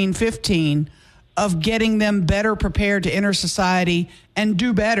 14, 15, of getting them better prepared to enter society and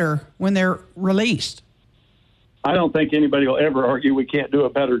do better when they're released? I don't think anybody will ever argue we can't do a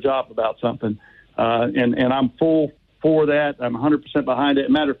better job about something. And I'm full for that. I'm 100% behind it. As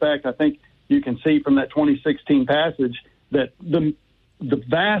a matter of fact, I think you can see from that 2016 passage that the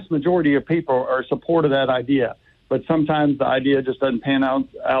vast majority of people are support of that idea. But sometimes the idea just doesn't pan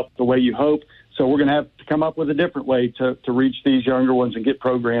out the way you hope. So we're going to have to come up with a different way to reach these younger ones and get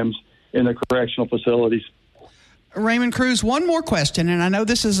programs in the correctional facilities. Raymond Cruz, one more question, and I know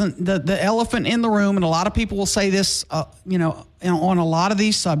this isn't the elephant in the room, and a lot of people will say this, on a lot of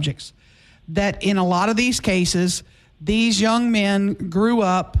these subjects, that in a lot of these cases, these young men grew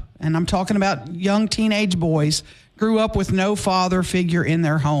up, and I'm talking about young teenage boys, grew up with no father figure in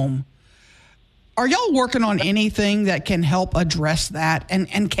their home. Are y'all working on anything that can help address that?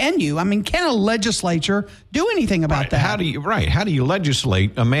 And can you? I mean, can a legislature do anything about that? How do you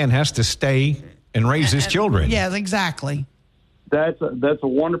legislate? A man has to stay and raise his children. Yeah, exactly. That's a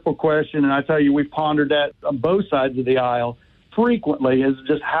wonderful question, and I tell you, we've pondered that on both sides of the aisle frequently. Is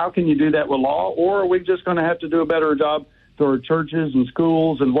just how can you do that with law, or are we just going to have to do a better job through our churches and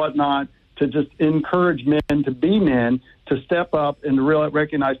schools and whatnot to just encourage men to be men, to step up and to really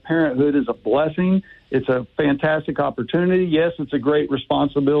recognize parenthood is a blessing. It's a fantastic opportunity. Yes, it's a great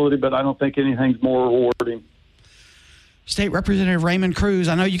responsibility, but I don't think anything's more rewarding. State Representative Raymond Cruz,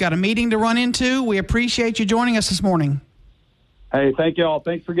 I know you got a meeting to run into. We appreciate you joining us this morning. Hey, thank you all.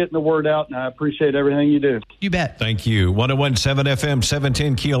 Thanks for getting the word out, and I appreciate everything you do. You bet. Thank you. 101.7 FM,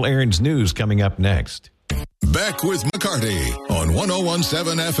 710 KEEL Aaron's News coming up next. Back with McCarty on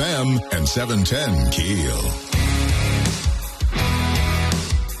 101.7 FM and 710 KEEL.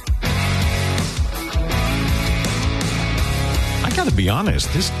 I got to be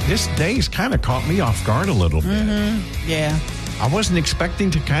honest, this day's kind of caught me off guard a little bit. Mm-hmm. Yeah. I wasn't expecting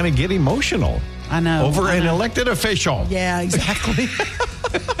to kind of get emotional. I know. Over an elected official. Yeah, exactly.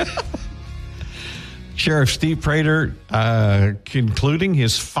 Sheriff Steve Prater concluding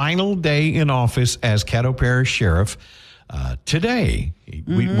his final day in office as Caddo Parish Sheriff today.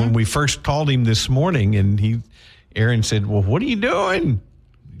 When we first called him this morning, and Aaron said, "Well, what are you doing?"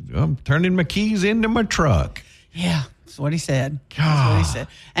 "I'm turning my keys into my truck." Yeah, that's what he said. That's what he said.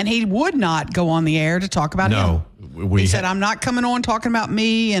 And he would not go on the air to talk about him. He said, "I'm not coming on talking about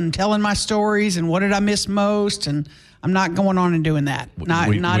me and telling my stories and what did I miss most, and I'm not going on and doing that.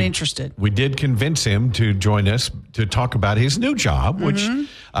 Not interested." We did convince him to join us to talk about his new job, which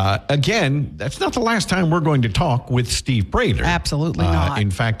Again, that's not the last time we're going to talk with Steve Prater. Absolutely not.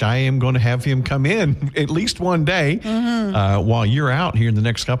 In fact, I am going to have him come in at least one day while you're out here in the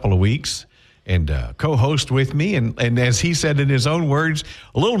next couple of weeks and co-host with me. And as he said in his own words,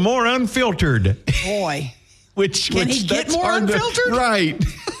 a little more unfiltered. Boy. Can he get more unfiltered? Right.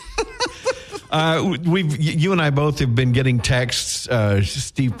 You and I both have been getting texts,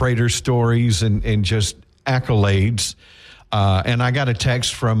 Steve Prater stories and just accolades. And I got a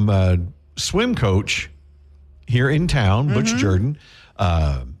text from a swim coach here in town, Butch Jordan.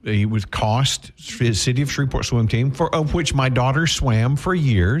 He was cost City of Shreveport swim team, of which my daughter swam for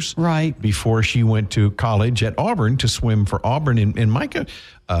years. Right. Before she went to college at Auburn to swim for Auburn. And Micah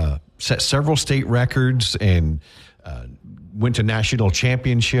set several state records and went to national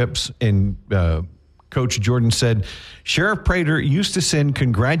championships. And Coach Jordan said, Sheriff Prater used to send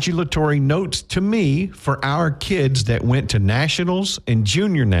congratulatory notes to me for our kids that went to nationals and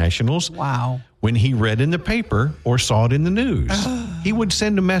junior nationals. Wow. When he read in the paper or saw it in the news. He would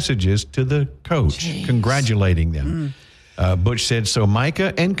send messages to the coach congratulating them. Butch said, so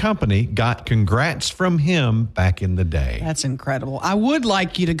Micah and company got congrats from him back in the day. That's incredible. I would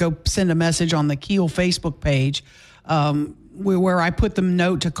like you to go send a message on the KEEL Facebook page where I put the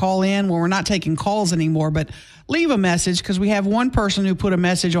note to call in. Well, we're not taking calls anymore, but leave a message because we have one person who put a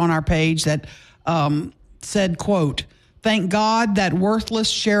message on our page that said, quote, thank God that worthless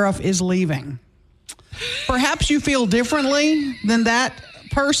sheriff is leaving. Perhaps you feel differently than that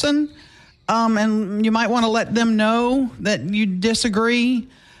person, and you might want to let them know that you disagree.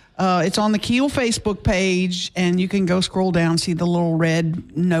 It's on the KEEL Facebook page, and you can go scroll down, see the little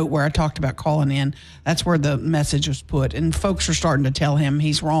red note where I talked about calling in. That's where the message was put, and folks are starting to tell him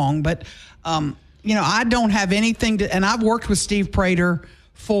he's wrong. But, I don't have anything to – and I've worked with Steve Prater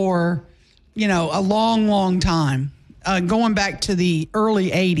for, a long, long time, going back to the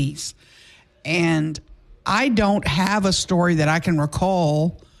early 80s. And I don't have a story that I can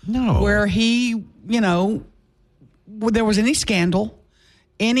recall where he, there was any scandal,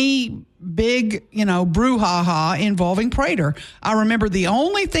 any big, brouhaha involving Prater. I remember the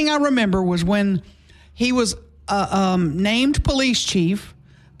only thing I remember was when he was named police chief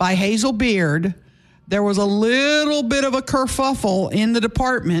by Hazel Beard. There was a little bit of a kerfuffle in the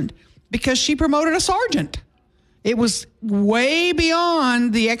department because she promoted a sergeant. It was way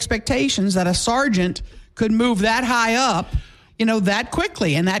beyond the expectations that a sergeant could move that high up, that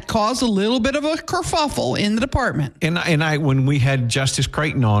quickly. And that caused a little bit of a kerfuffle in the department. And I when we had Justice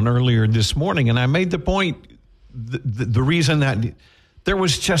Creighton on earlier this morning, and I made the point, the reason that there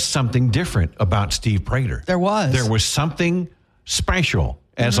was just something different about Steve Prater. There was something special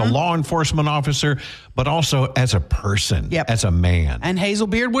as a law enforcement officer, but also as a person, as a man. And Hazel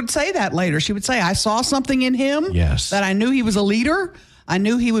Beard would say that later. She would say, I saw something in him that I knew he was a leader. I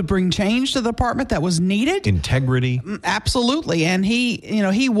knew he would bring change to the department that was needed. Integrity. Absolutely. And he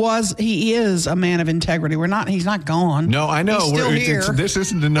is a man of integrity. He's not gone. No, I know. He's still here. This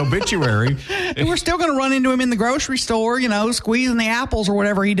isn't an obituary. We're still going to run into him in the grocery store, squeezing the apples or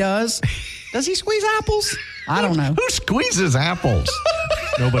whatever he does. Does he squeeze apples? I don't know. Who squeezes apples?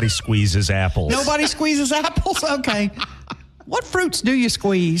 Nobody squeezes apples. Nobody squeezes apples? Okay. What fruits do you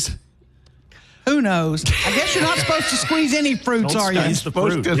squeeze? Who knows? I guess you're not supposed to squeeze any fruits, are you? You're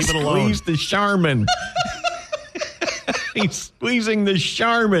supposed to squeeze the Charmin. He's squeezing the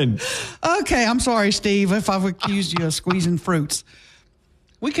Charmin. Okay, I'm sorry, Steve, if I've accused you of squeezing fruits.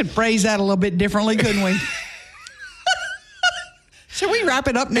 We could phrase that a little bit differently, couldn't we? Should we wrap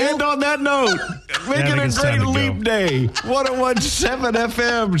it up now? And on that note, making a great leap day. 101.7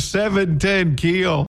 FM, 710 KEEL.